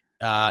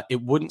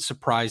 it wouldn't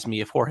surprise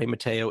me if Jorge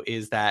Mateo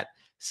is that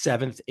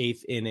 7th,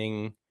 8th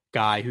inning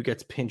guy who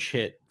gets pinch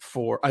hit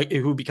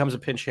who becomes a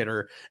pinch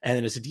hitter and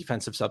then is a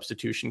defensive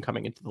substitution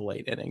coming into the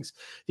late innings.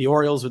 The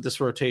Orioles with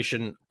this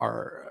rotation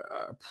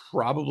are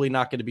probably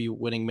not going to be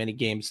winning many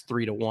games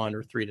 3-1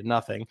 or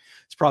 3-0.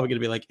 It's probably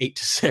going to be like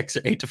 8-6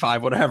 or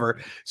 8-5,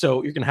 whatever.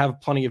 So you're going to have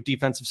plenty of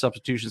defensive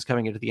substitutions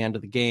coming into the end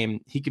of the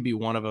game. He could be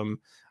one of them.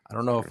 I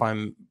don't know if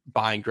I'm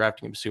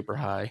drafting him super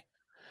high.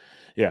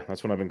 Yeah,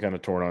 that's what I've been kind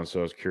of torn on.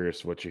 So I was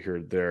curious what you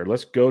heard there.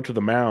 Let's go to the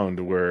mound,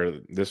 where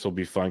this will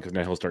be fun because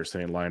now he'll start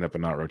saying lineup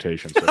and not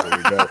rotation. So here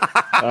we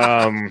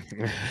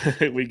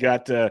go. We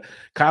got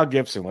Kyle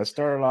Gibson. Let's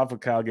start it off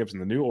with Kyle Gibson,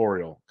 the new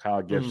Oriole,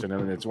 Kyle Gibson.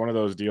 And it's one of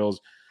those deals.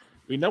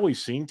 We know we've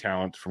seen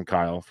talent from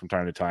Kyle from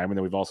time to time, and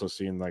then we've also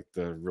seen like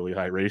the really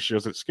high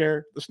ratios that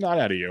scare the snot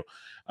out of you.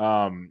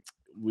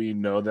 We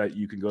know that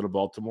you can go to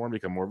Baltimore and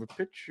become more of a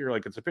pitcher.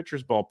 Like, it's a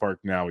pitcher's ballpark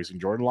now. We've seen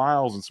Jordan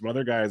Lyles and some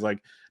other guys like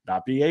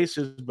not be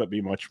aces, but be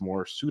much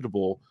more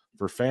suitable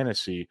for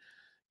fantasy.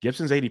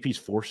 Gibson's ADP is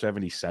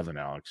 477,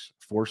 Alex.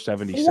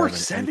 477.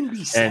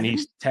 477? And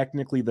he's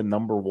technically the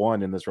number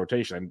one in this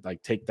rotation. And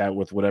like, take that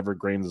with whatever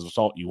grains of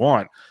salt you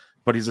want,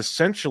 but he's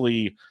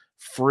essentially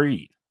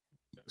free.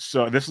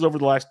 So this is over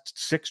the last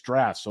 6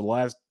 drafts. So the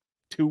last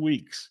 2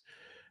 weeks.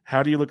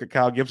 How do you look at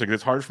Kyle Gibson? Because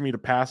it's hard for me to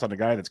pass on a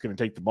guy that's going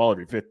to take the ball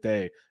every 5th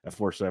day at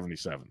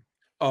 477.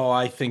 Oh,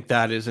 I think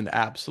that is an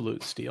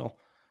absolute steal.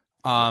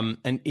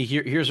 And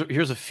here's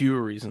a few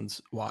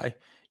reasons why.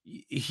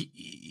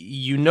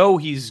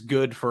 He's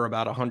good for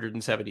about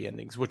 170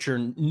 innings, which are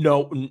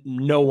no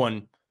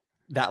one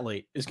that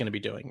late is going to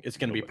be doing. It's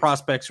going to be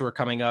prospects who are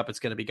coming up. It's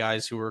going to be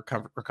guys who are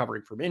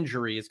recovering from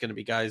injury. It's going to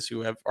be guys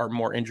who are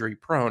more injury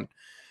prone.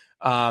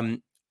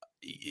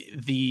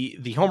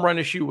 The home run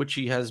issue, which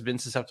he has been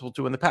susceptible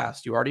to in the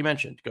past, you already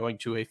mentioned, going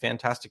to a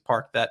fantastic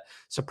park that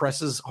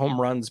suppresses home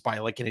runs by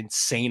like an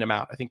insane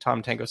amount. I think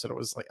Tom Tango said it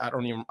was like, I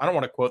don't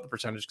want to quote the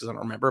percentage because I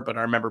don't remember, but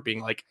I remember being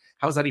like,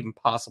 how is that even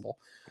possible?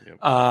 Yep.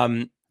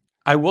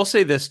 I will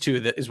say this too,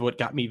 that is what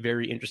got me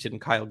very interested in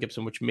Kyle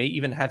Gibson, which may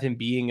even have him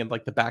being in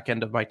like the back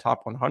end of my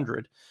top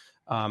 100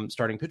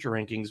 starting pitcher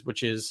rankings,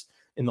 which is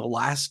in the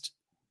last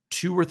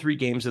 2 or 3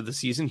 games of the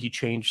season, he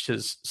changed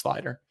his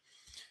slider,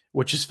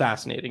 which is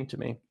fascinating to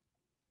me.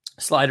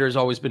 Slider has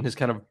always been his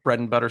kind of bread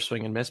and butter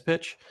swing and miss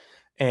pitch.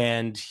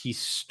 And he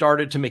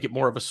started to make it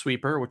more of a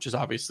sweeper, which is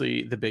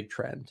obviously the big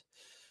trend.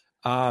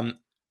 Going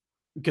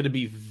to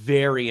be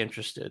very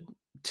interested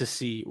to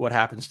see what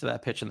happens to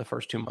that pitch in the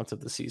first 2 months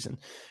of the season.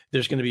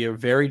 There's going to be a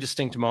very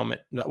distinct moment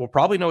that we'll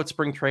probably know at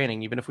spring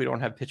training, even if we don't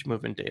have pitch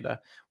movement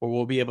data, where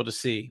we'll be able to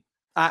see,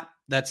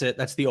 that's it.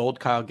 That's the old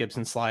Kyle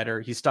Gibson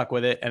slider. He stuck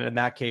with it. And in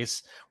that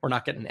case, we're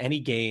not getting any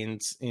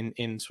gains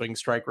in swing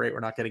strike rate. We're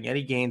not getting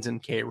any gains in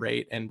K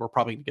rate. And we're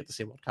probably going to get the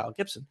same old Kyle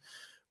Gibson.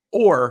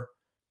 Or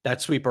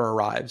that sweeper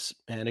arrives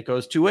and it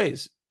goes 2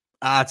 ways.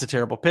 It's a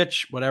terrible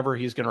pitch, whatever.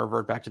 He's going to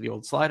revert back to the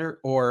old slider.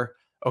 Or,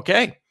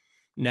 okay,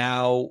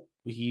 now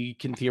he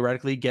can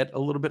theoretically get a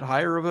little bit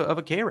higher of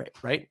a K rate,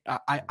 right?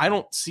 I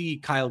don't see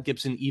Kyle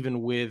Gibson,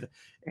 even with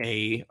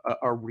a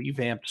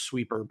revamped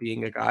sweeper,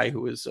 being a guy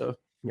who is a,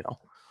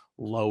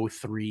 low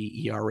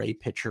 3 ERA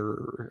pitcher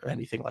or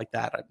anything like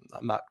that.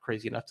 I'm not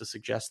crazy enough to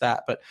suggest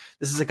that, but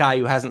this is a guy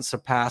who hasn't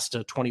surpassed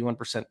a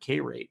 21% K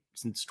rate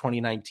since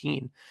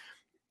 2019.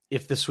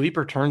 If the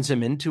sweeper turns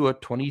him into a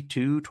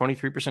 22,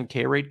 23%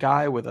 K rate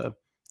guy with a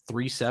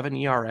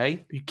 3.7 ERA, are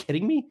you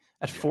kidding me?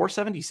 At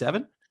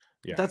 477?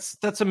 Yeah.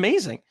 That's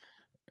amazing.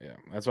 Yeah,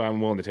 that's why I'm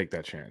willing to take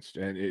that chance.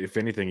 And if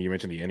anything, you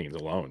mentioned the innings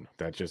alone.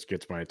 That just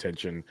gets my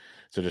attention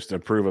to just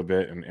improve a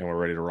bit, and we're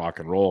ready to rock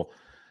and roll.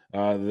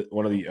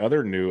 One of the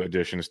other new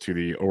additions to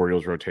the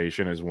Orioles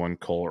rotation is one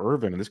Cole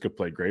Irvin, and this could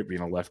play great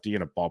being a lefty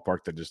in a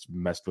ballpark that just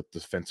messed with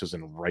the fences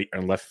in right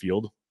and left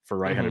field for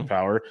right-handed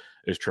power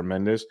is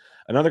tremendous.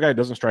 Another guy who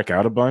doesn't strike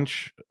out a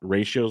bunch.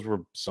 Ratios were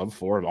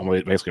sub-4,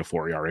 almost basically a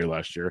 4 ERA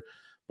last year,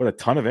 but a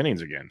ton of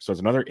innings again. So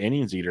it's another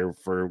innings eater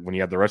for when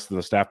you have the rest of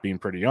the staff being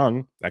pretty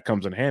young. That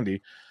comes in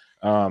handy.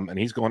 And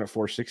he's going at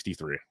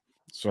 463.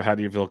 So how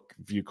do you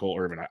view Cole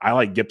Irvin? I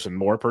like Gibson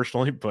more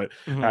personally, but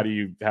how do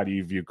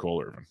you view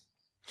Cole Irvin?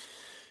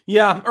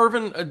 Yeah,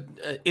 Irvin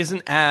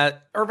Irvin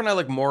I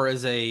like more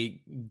as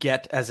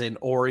an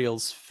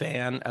Orioles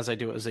fan as I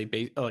do as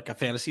a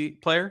fantasy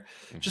player,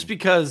 just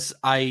because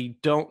I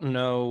don't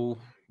know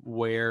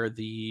where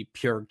the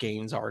pure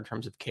gains are in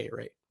terms of K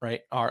rate,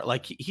 right?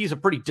 He's a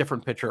pretty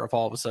different pitcher if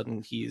all of a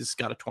sudden he's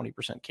got a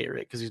 20% K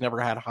rate, because he's never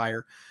had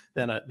higher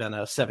than a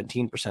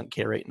 17%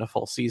 K rate in a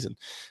full season.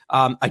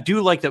 I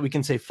do like that we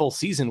can say full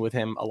season with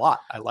him a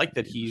lot. I like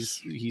that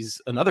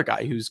he's another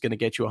guy who's going to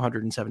get you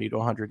 170 to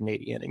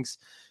 180 innings.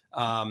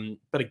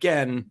 But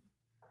again,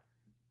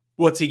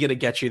 what's he going to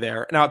get you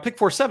there? Now at pick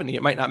 470,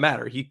 it might not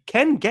matter. He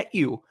can get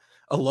you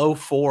a low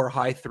 4,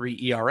 high 3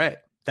 ERA.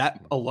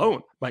 That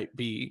alone might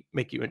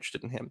make you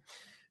interested in him.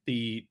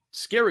 The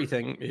scary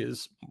thing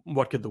is,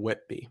 what could the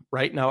whip be?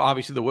 Right now,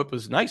 obviously the whip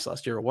was nice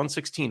last year. A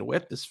 116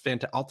 whip is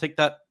fantastic. I'll take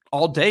that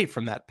all day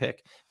from that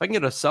pick. If I can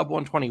get a sub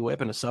 120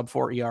 whip and a sub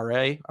 4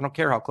 ERA, I don't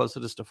care how close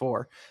it is to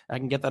 4. I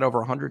can get that over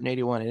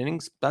 181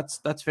 innings. That's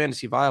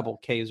fantasy viable,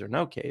 Ks or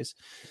no Ks.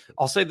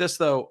 I'll say this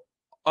though.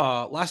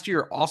 Last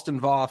year, Austin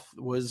Voth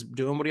was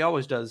doing what he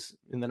always does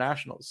in the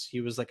Nationals.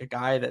 He was like a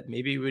guy that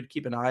maybe we would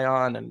keep an eye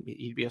on, and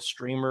he'd be a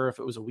streamer if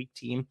it was a weak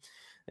team.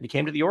 And he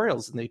came to the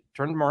Orioles, and they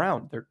turned him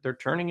around. They're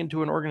turning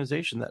into an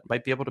organization that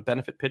might be able to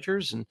benefit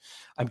pitchers. And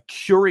I'm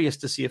curious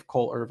to see if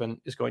Cole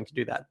Irvin is going to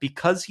do that,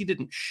 because he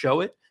didn't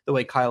show it the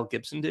way Kyle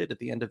Gibson did at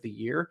the end of the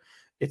year.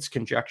 It's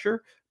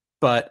conjecture,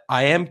 but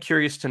I am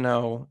curious to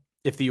know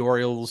if the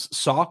Orioles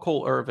saw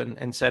Cole Irvin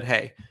and said,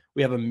 hey,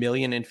 we have 1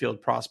 million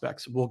infield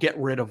prospects. We'll get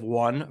rid of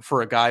one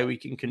for a guy we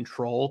can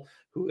control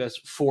who has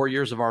 4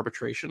 years of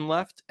arbitration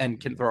left and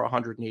can throw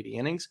 180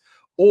 innings.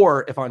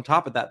 Or if on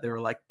top of that, they were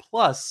like,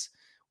 plus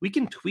we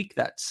can tweak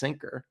that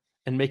sinker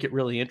and make it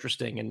really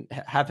interesting and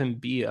have him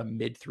be a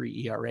mid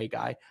 3 ERA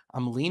guy.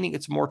 I'm leaning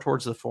it's more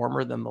towards the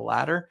former than the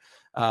latter,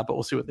 but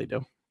we'll see what they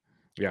do.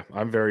 Yeah,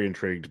 I'm very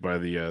intrigued by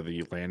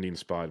the landing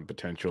spot and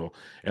potential.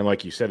 And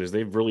like you said, is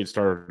they've really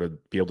started to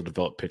be able to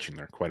develop pitching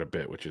there quite a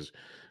bit, which is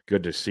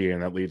good to see.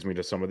 And that leads me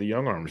to some of the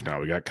young arms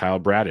now. We got Kyle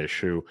Bradish,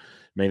 who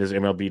made his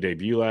MLB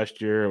debut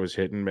last year. It was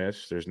hit and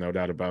miss. There's no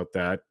doubt about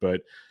that.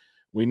 But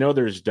we know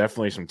there's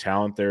definitely some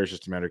talent there. It's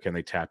just a matter of can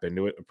they tap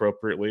into it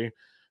appropriately.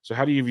 So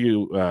how do you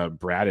view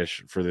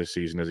Bradish for this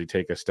season? Does he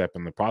take a step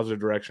in the positive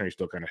direction, or are you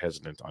still kind of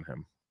hesitant on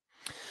him?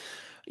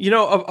 You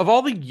know, of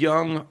all the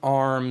young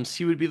arms,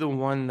 he would be the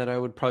one that I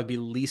would probably be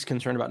least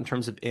concerned about in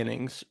terms of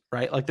innings,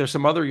 right? Like there's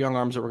some other young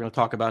arms that we're going to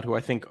talk about who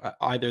I think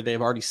either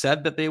they've already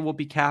said that they will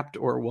be capped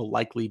or will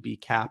likely be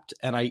capped.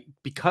 And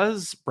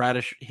because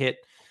Bradish hit,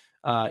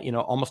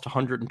 almost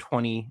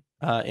 120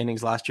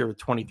 innings last year with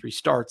 23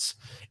 starts,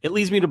 it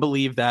leads me to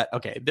believe that,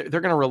 okay,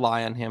 they're going to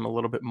rely on him a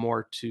little bit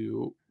more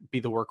to be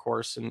the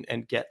workhorse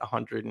and get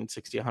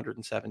 160,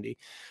 170.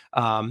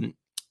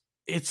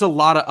 It's a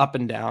lot of up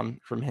and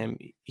down from him.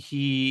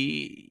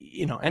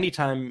 He,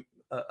 anytime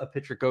a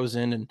pitcher goes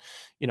in and,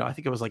 I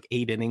think it was like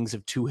 8 innings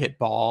of 2-hit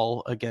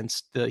ball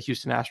against the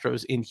Houston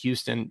Astros in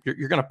Houston,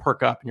 you're going to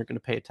perk up and you're going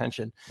to pay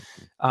attention.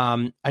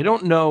 I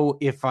don't know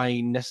if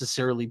I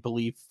necessarily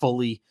believe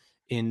fully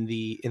in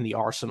the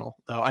arsenal,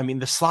 though. I mean,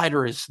 the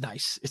slider is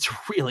nice. It's a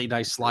really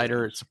nice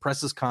slider. It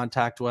suppresses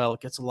contact well.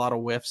 It gets a lot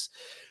of whiffs,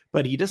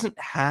 but he doesn't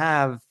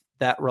have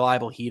that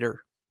reliable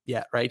heater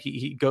yet, right?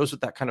 He goes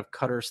with that kind of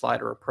cutter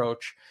slider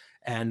approach,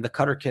 and the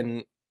cutter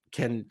can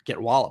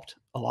get walloped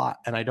a lot.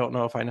 And I don't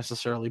know if I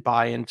necessarily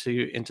buy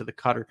into the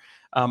cutter.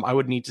 I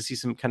would need to see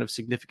some kind of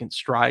significant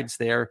strides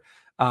there.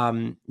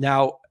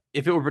 Now,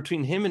 if it were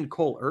between him and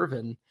Cole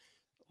Irvin,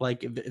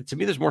 like to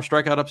me, there's more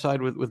strikeout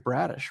upside with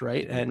Bradish,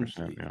 right? And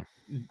yeah.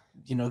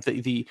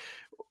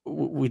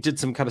 We did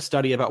some kind of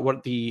study about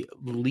what the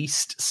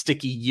least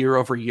sticky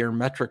year-over-year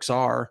metrics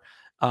are.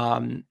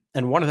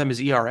 And one of them is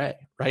ERA,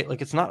 right?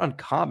 Like it's not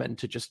uncommon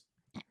to just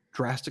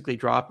drastically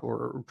drop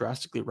or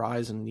drastically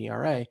rise in the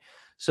ERA.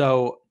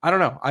 So I don't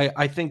know.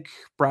 I think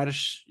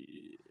Bradish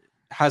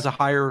has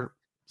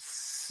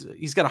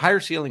he's got a higher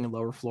ceiling and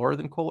lower floor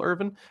than Cole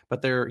Irvin,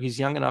 but he's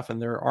young enough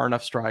and there are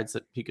enough strides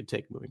that he could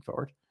take moving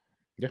forward.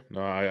 Yeah,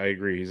 no, I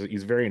agree.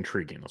 He's very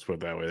intriguing. Let's put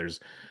it that way.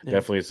 There's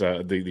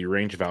definitely the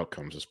range of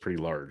outcomes is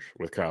pretty large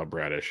with Kyle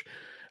Bradish.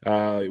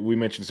 We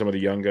mentioned some of the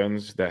young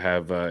guns that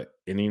have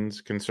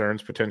innings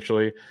concerns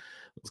potentially.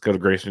 Let's go to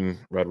Grayson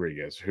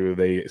Rodriguez, who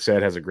they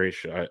said has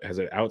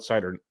an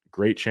outside or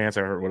great chance.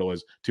 I heard what it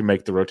was to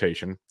make the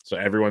rotation. So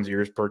everyone's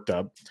ears perked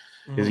up.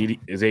 His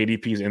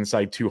ADP is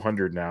inside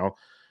 200 now,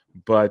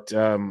 but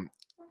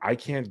I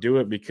can't do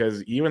it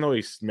because even though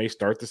he may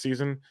start the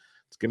season,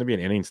 it's going to be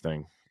an innings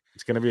thing.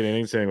 It's going to be an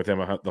innings thing with him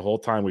the whole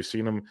time. We've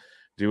seen him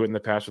do it in the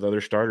past with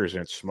other starters,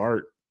 and it's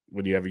smart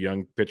when you have a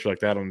young pitcher like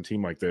that on a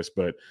team like this.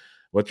 But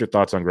what's your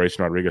thoughts on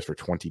Grayson Rodriguez for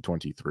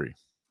 2023?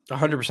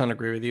 100%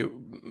 agree with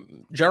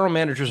you. General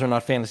managers are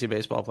not fantasy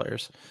baseball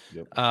players.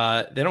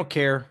 Yep. They don't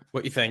care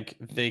what you think.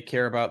 They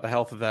care about the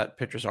health of that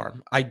pitcher's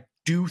arm. I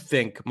do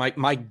think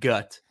my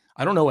gut,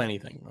 I don't know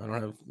anything. I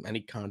don't have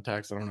any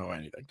contacts. I don't know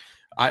anything.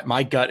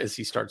 My gut is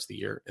he starts the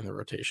year in the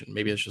rotation.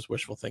 Maybe it's just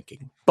wishful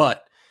thinking,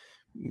 but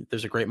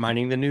there's a great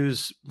Mining the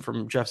News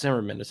from Jeff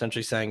Zimmerman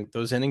essentially saying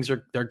those innings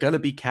they're going to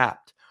be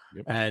capped.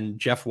 Yep. And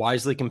Jeff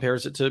wisely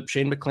compares it to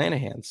Shane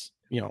McClanahan's,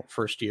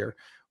 first year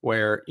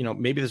where,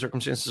 maybe the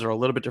circumstances are a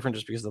little bit different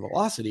just because of the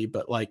velocity,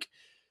 but like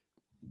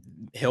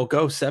he'll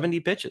go 70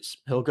 pitches,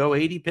 he'll go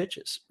 80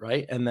 pitches.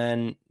 Right. And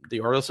then the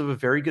Orioles have a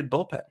very good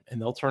bullpen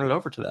and they'll turn it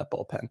over to that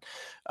bullpen.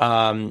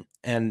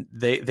 And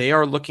they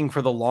are looking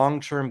for the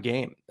long-term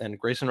game. And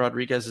Grayson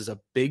Rodriguez is a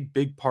big,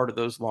 big part of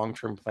those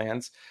long-term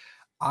plans.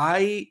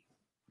 I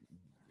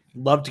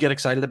love to get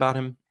excited about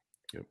him.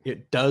 Yep.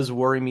 It does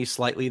worry me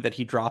slightly that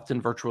he dropped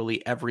in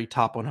virtually every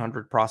top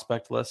 100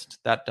 prospect list.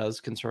 That does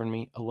concern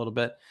me a little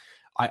bit.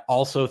 I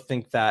also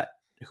think that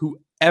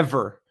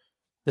whoever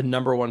the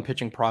number one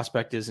pitching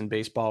prospect is in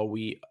baseball,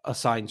 we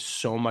assign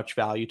so much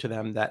value to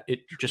them that it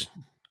just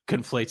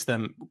conflates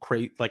them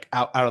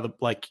out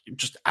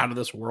of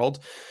this world.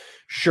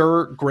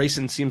 Sure,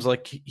 Grayson seems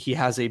like he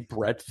has a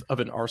breadth of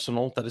an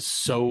arsenal that is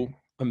so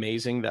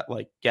amazing that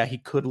he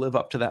could live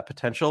up to that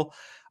potential.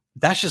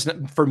 That's just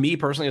for me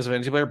personally as a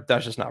fantasy player.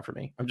 That's just not for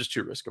me. I'm just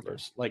too risk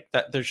averse. Like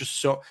that, there's just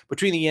so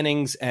between the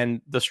innings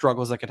and the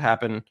struggles that could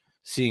happen,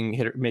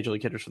 seeing major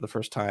league hitters for the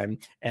first time,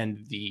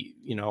 and the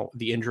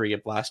injury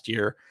of last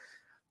year.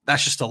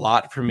 That's just a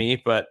lot for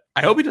me. But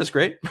I hope he does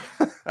great.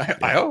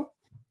 I hope.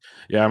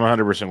 Yeah, I'm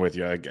 100% with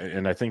you.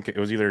 And I think it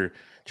was either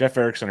Jeff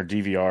Erickson or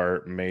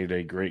DVR made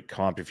a great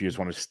comp if you just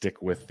want to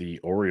stick with the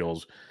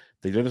Orioles.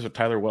 They did this with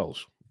Tyler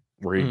Wells,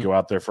 where he'd go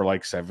out there for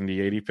like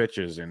 70, 80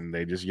 pitches, and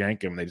they just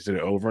yank him. They just did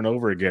it over and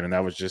over again, and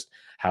that was just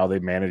how they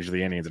managed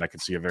the innings, and I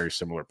could see a very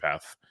similar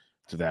path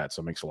to that,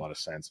 so it makes a lot of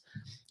sense.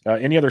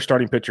 Any other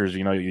starting pitchers?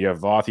 You have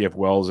Voth, you have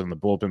Wells in the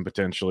bullpen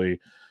potentially.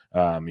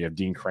 You have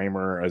Dean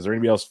Kramer. Is there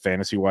anybody else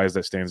fantasy-wise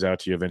that stands out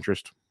to you of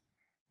interest?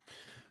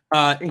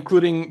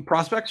 Including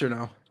prospects or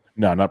no?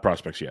 No, not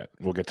prospects yet.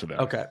 We'll get to that.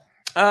 Okay.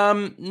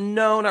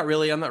 No, not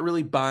really. I'm not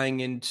really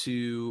buying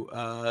into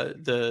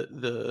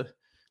the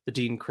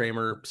Dean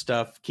Kramer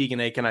stuff. Keegan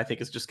Aiken, I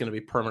think, is just going to be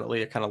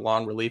permanently a kind of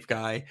long relief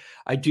guy.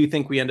 I do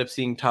think we end up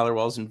seeing Tyler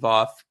Wells and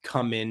Voth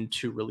come in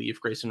to relieve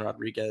Grayson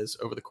Rodriguez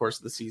over the course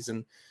of the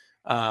season.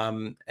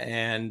 And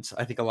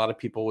I think a lot of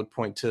people would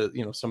point to,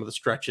 some of the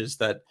stretches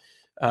that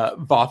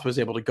Voth was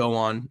able to go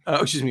on.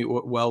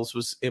 Wells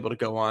was able to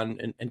go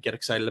on and get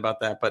excited about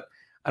that. But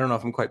I don't know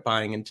if I'm quite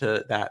buying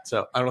into that.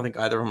 So I don't think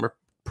either of them are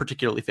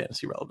particularly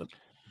fantasy relevant.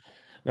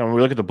 Now, when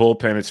we look at the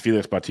bullpen, it's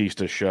Felix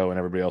Bautista's show and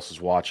everybody else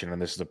is watching,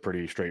 and this is a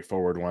pretty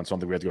straightforward one, so I don't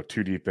think we have to go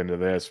too deep into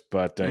this.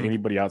 But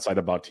anybody outside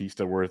of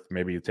Bautista worth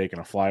maybe taking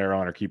a flyer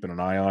on or keeping an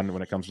eye on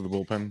when it comes to the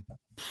bullpen?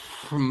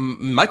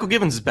 Michael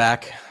Givens is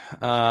back,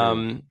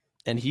 and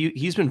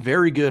he's been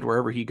very good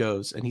wherever he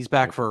goes, and he's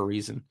back for a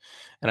reason.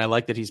 And I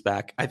like that he's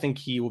back. I think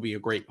he will be a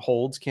great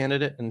holds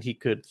candidate, and he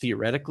could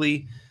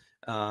theoretically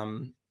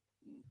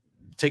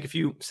take a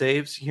few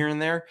saves here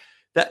and there.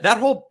 That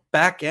whole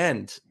back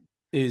end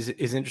is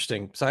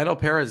interesting. Seidel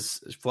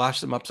Perez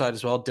flashed some upside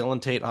as well. Dylan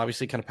Tate,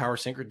 obviously kind of power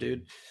sinker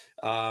dude.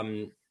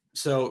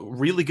 So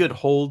really good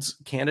holds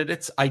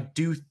candidates. I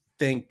do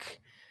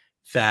think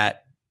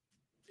that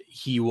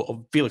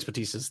Felix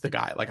Bautista is the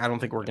guy. Like, I don't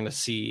think we're going to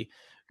see,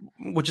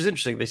 which is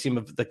interesting. They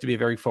seem to be a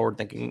very forward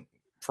thinking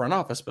front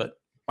office, but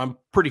I'm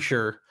pretty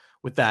sure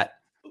with that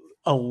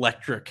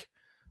electric,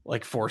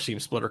 like 4-seam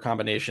splitter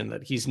combination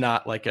that he's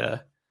not like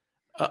a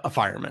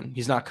fireman.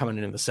 He's not coming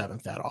in the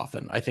 7th that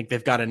often. I think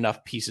they've got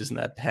enough pieces in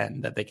that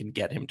pen that they can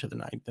get him to the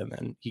 9th, and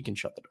then he can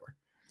shut the door.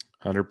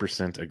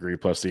 100% agree.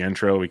 Plus the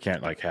intro, we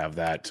can't have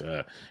that,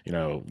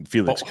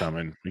 Felix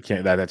coming. We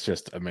can't. That's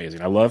just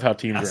amazing. I love how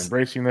teams are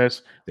embracing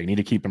this. They need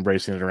to keep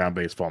embracing it around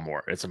baseball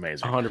more. It's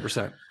amazing.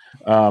 100%.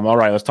 All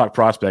right, let's talk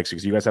prospects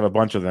because you guys have a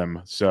bunch of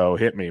them. So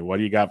hit me. What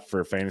do you got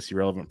for fantasy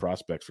relevant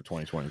prospects for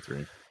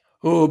 2023?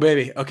 Oh,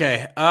 baby.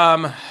 Okay.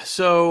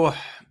 So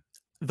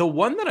the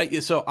one that I'm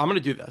going to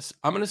do this.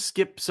 I'm going to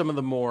skip some of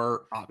the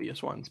more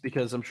obvious ones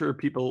because I'm sure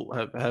people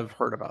have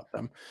heard about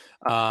them.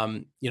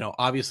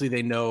 Obviously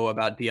they know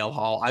about DL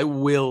Hall. I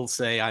will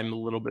say I'm a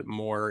little bit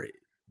more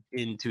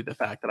into the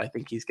fact that I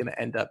think he's going to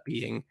end up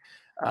being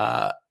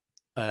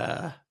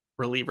a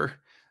reliever.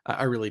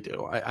 I really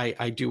do.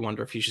 I do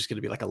wonder if he's just going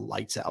to be like a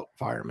lights out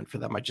fireman for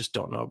them. I just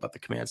don't know about the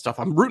command stuff.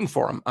 I'm rooting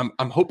for him.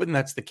 I'm hoping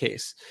that's the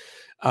case.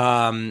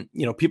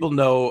 People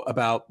know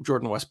about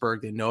Jordan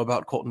Westberg. They know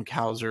about Colton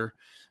Cowser.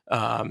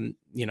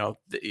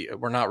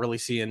 We're not really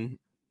seeing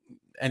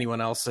anyone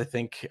else, I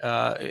think,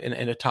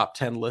 in a top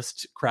 10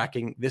 list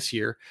cracking this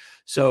year.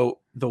 So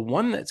the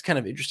one that's kind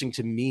of interesting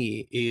to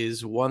me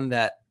is one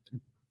that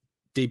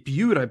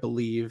debuted, I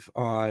believe,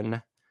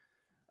 on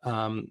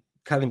Kylie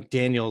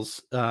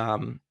McDaniel's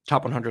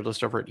top 100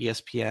 list over at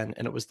ESPN.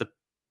 And it was the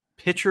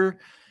pitcher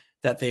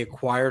that they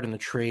acquired in the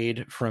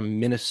trade from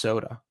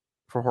Minnesota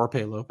for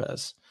Jorge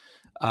Lopez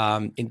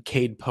in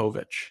Cade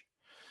Povich.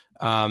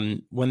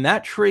 When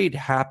that trade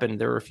happened,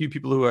 there were a few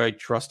people who I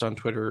trust on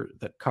Twitter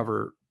that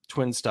cover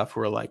Twin stuff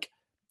who are like,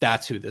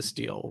 that's who this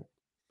deal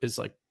is.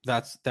 Like,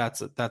 that's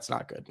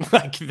not good.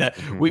 Like that.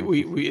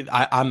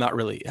 I'm not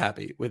really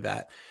happy with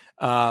that.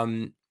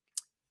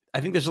 I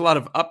think there's a lot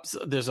of ups.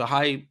 There's a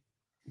high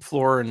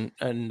floor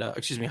and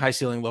high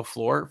ceiling, low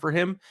floor for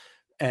him.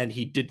 And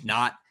he did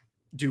not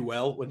do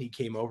well when he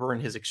came over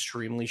in his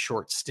extremely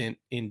short stint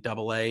in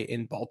AA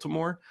in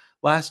Baltimore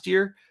last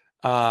year.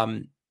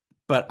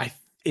 But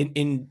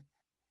in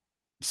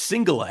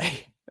single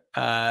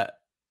A,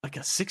 like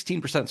a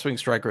 16% swing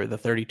strike rate, the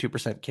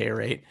 32% K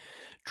rate,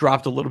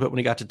 dropped a little bit when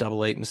he got to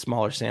AA in a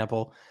smaller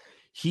sample.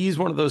 He's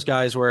one of those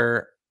guys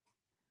where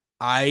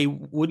I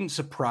wouldn't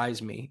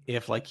surprise me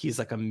if like he's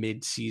like a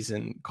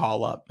mid-season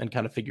call up and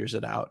kind of figures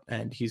it out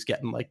and he's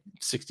getting like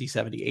 60,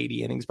 70,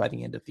 80 innings by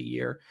the end of the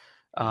year.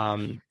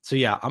 So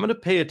yeah, I'm going to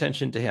pay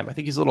attention to him. I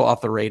think he's a little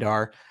off the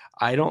radar.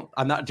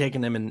 I'm not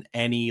taking him in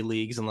any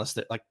leagues unless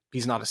that like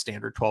he's not a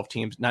standard 12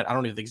 teams. I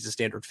don't even think he's a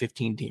standard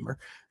 15 teamer.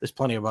 There's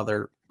plenty of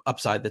other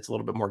upside that's a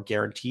little bit more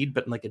guaranteed,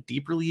 but in like a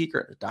deeper league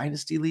or a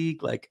dynasty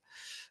league, like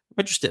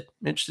I'm interested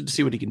to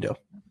see what he can do.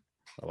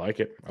 I like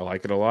it. I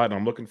like it a lot. And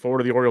I'm looking forward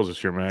to the Orioles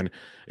this year, man.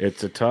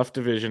 It's a tough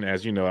division,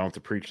 as you know. I don't have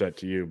to preach that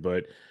to you,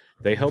 but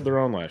they held their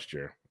own last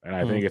year. And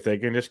I think if they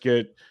can just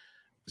get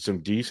some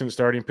decent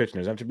starting pitching, it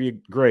doesn't have to be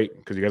great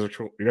because you guys are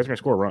going to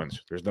score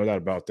runs. There's no doubt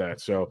about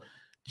that. So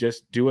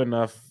just do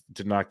enough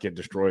to not get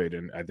destroyed.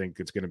 And I think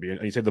it's going to be,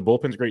 and you said the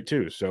bullpen's great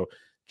too. So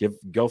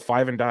go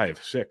 5 and dive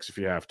 6 if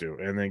you have to,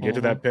 and then get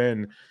to that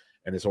pen.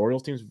 And this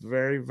Orioles team's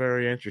very,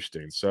 very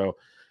interesting. So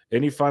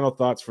any final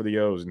thoughts for the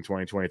O's in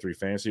 2023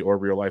 fantasy or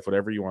real life,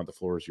 whatever you want, the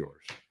floor is yours.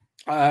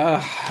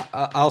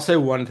 I'll say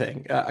one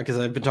thing because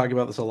I've been talking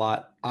about this a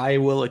lot. I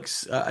feel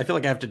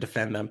like I have to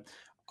defend them.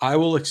 I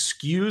will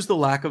excuse the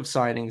lack of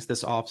signings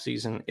this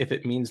offseason if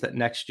it means that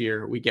next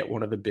year we get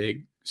one of the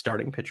big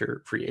starting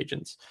pitcher free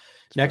agents.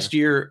 Next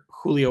year,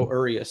 Julio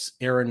Urias,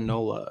 Aaron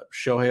Nola,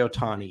 Shohei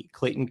Ohtani,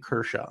 Clayton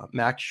Kershaw,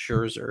 Max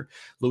Scherzer,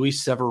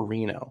 Luis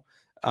Severino.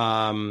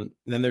 Then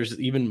there's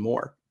even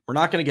more. We're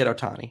not going to get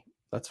Ohtani.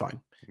 That's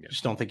fine. I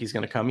just don't think he's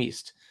going to come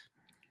east.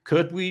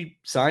 Could we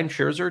sign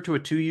Scherzer to a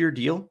 2-year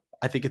deal?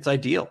 I think it's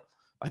ideal.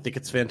 I think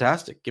it's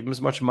fantastic. Give him as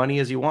much money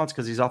as he wants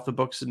because he's off the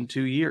books in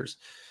 2 years.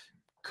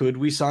 Could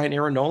we sign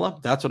Aaron Nola?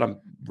 That's what I'm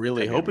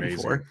really hoping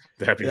for.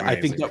 That'd be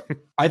amazing.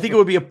 I think it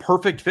would be a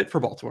perfect fit for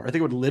Baltimore. I think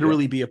it would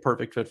literally be a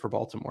perfect fit for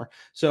Baltimore.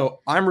 So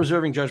I'm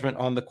reserving judgment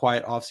on the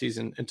quiet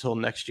offseason until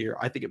next year.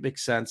 I think it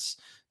makes sense.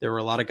 There were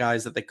a lot of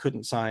guys that they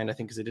couldn't sign, I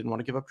think, because they didn't want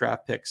to give up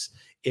draft picks.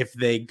 If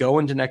they go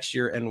into next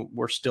year and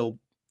we're still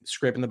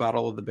scraping the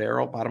bottom of the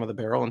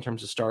barrel in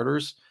terms of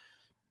starters,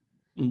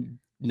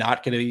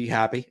 not going to be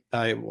happy.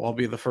 I'll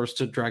be the first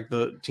to drag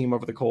the team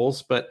over the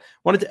coals, but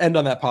wanted to end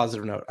on that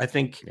positive note. I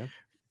think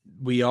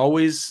we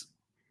always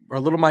are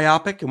a little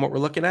myopic in what we're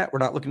looking at. We're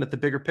not looking at the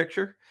bigger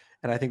picture.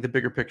 And I think the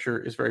bigger picture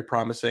is very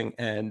promising.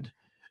 And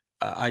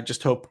I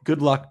just hope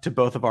good luck to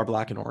both of our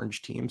black and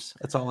orange teams.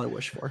 That's all I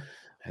wish for.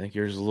 I think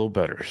yours is a little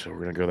better, so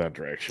we're going to go that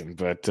direction.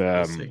 But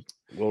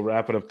we'll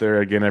wrap it up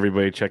there. Again,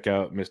 everybody, check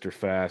out Mr.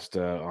 Fast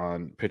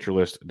on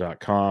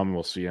pitcherlist.com.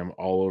 We'll see him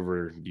all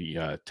over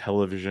the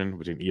television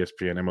between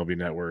ESPN, MLB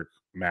Network,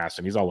 Mass,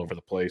 and he's all over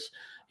the place.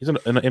 He's an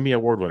Emmy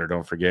Award winner,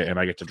 don't forget, and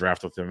I get to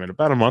draft with him in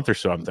about a month or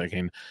so, I'm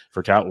thinking,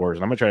 for Tout Wars.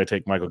 And I'm going to try to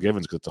take Michael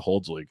Givens because it's a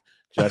holds league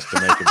just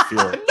to make him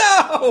feel it.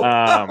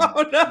 No!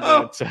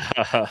 But,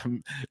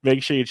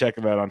 make sure you check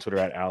him out on Twitter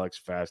at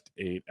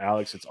AlexFast8.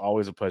 Alex, it's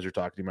always a pleasure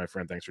talking to you, my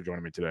friend. Thanks for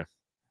joining me today.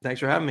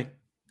 Thanks for having me.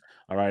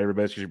 All right,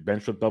 everybody, it's your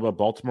Bench with Bubba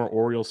Baltimore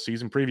Orioles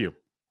season preview.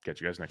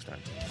 Catch you guys next time.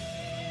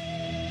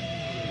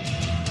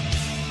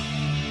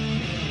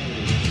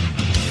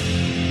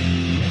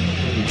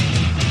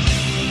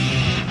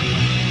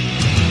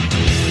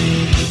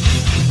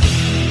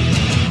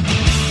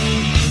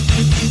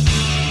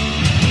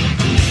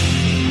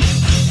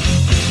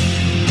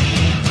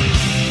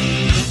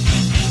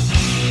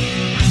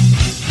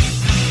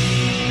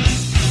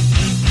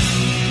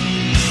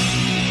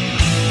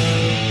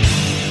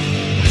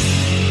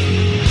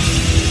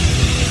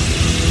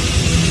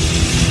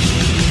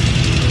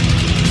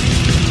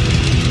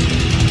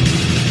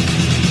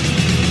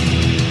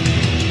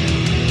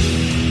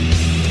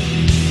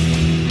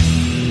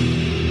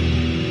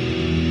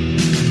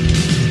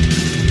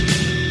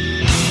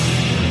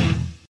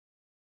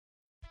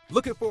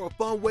 Looking for a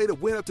fun way to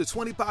win up to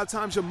 25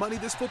 times your money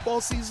this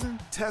football season?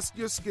 Test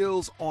your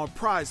skills on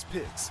Prize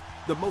Picks,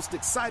 the most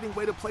exciting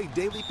way to play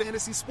daily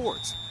fantasy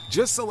sports.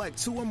 Just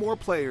select 2 or more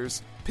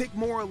players, pick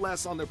more or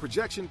less on their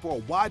projection for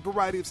a wide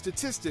variety of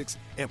statistics,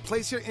 and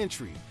place your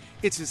entry.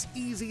 It's as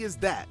easy as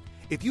that.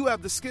 If you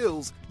have the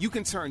skills, you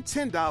can turn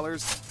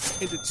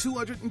 $10 into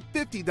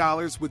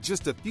 $250 with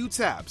just a few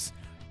taps.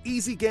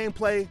 Easy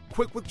gameplay,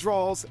 quick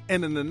withdrawals,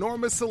 and an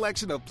enormous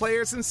selection of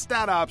players and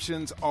stat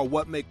options are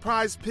what make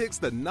Prize Picks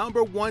the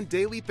 #1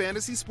 daily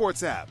fantasy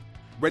sports app.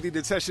 Ready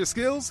to test your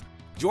skills?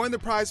 Join the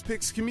Prize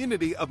Picks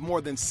community of more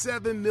than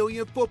 7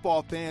 million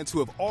football fans who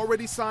have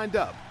already signed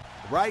up.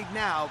 Right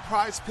now,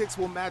 Prize Picks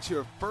will match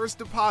your first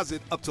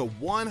deposit up to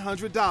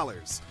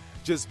 $100.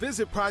 Just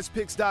visit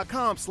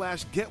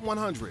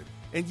prizepicks.com/get100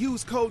 and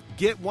use code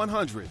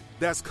GET100.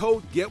 That's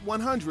code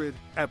GET100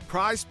 at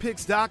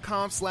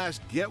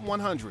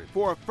prizepicks.com/get100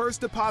 for a first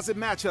deposit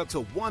match up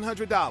to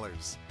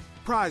 $100.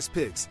 Prize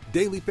Picks,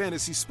 daily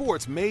fantasy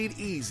sports made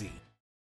easy.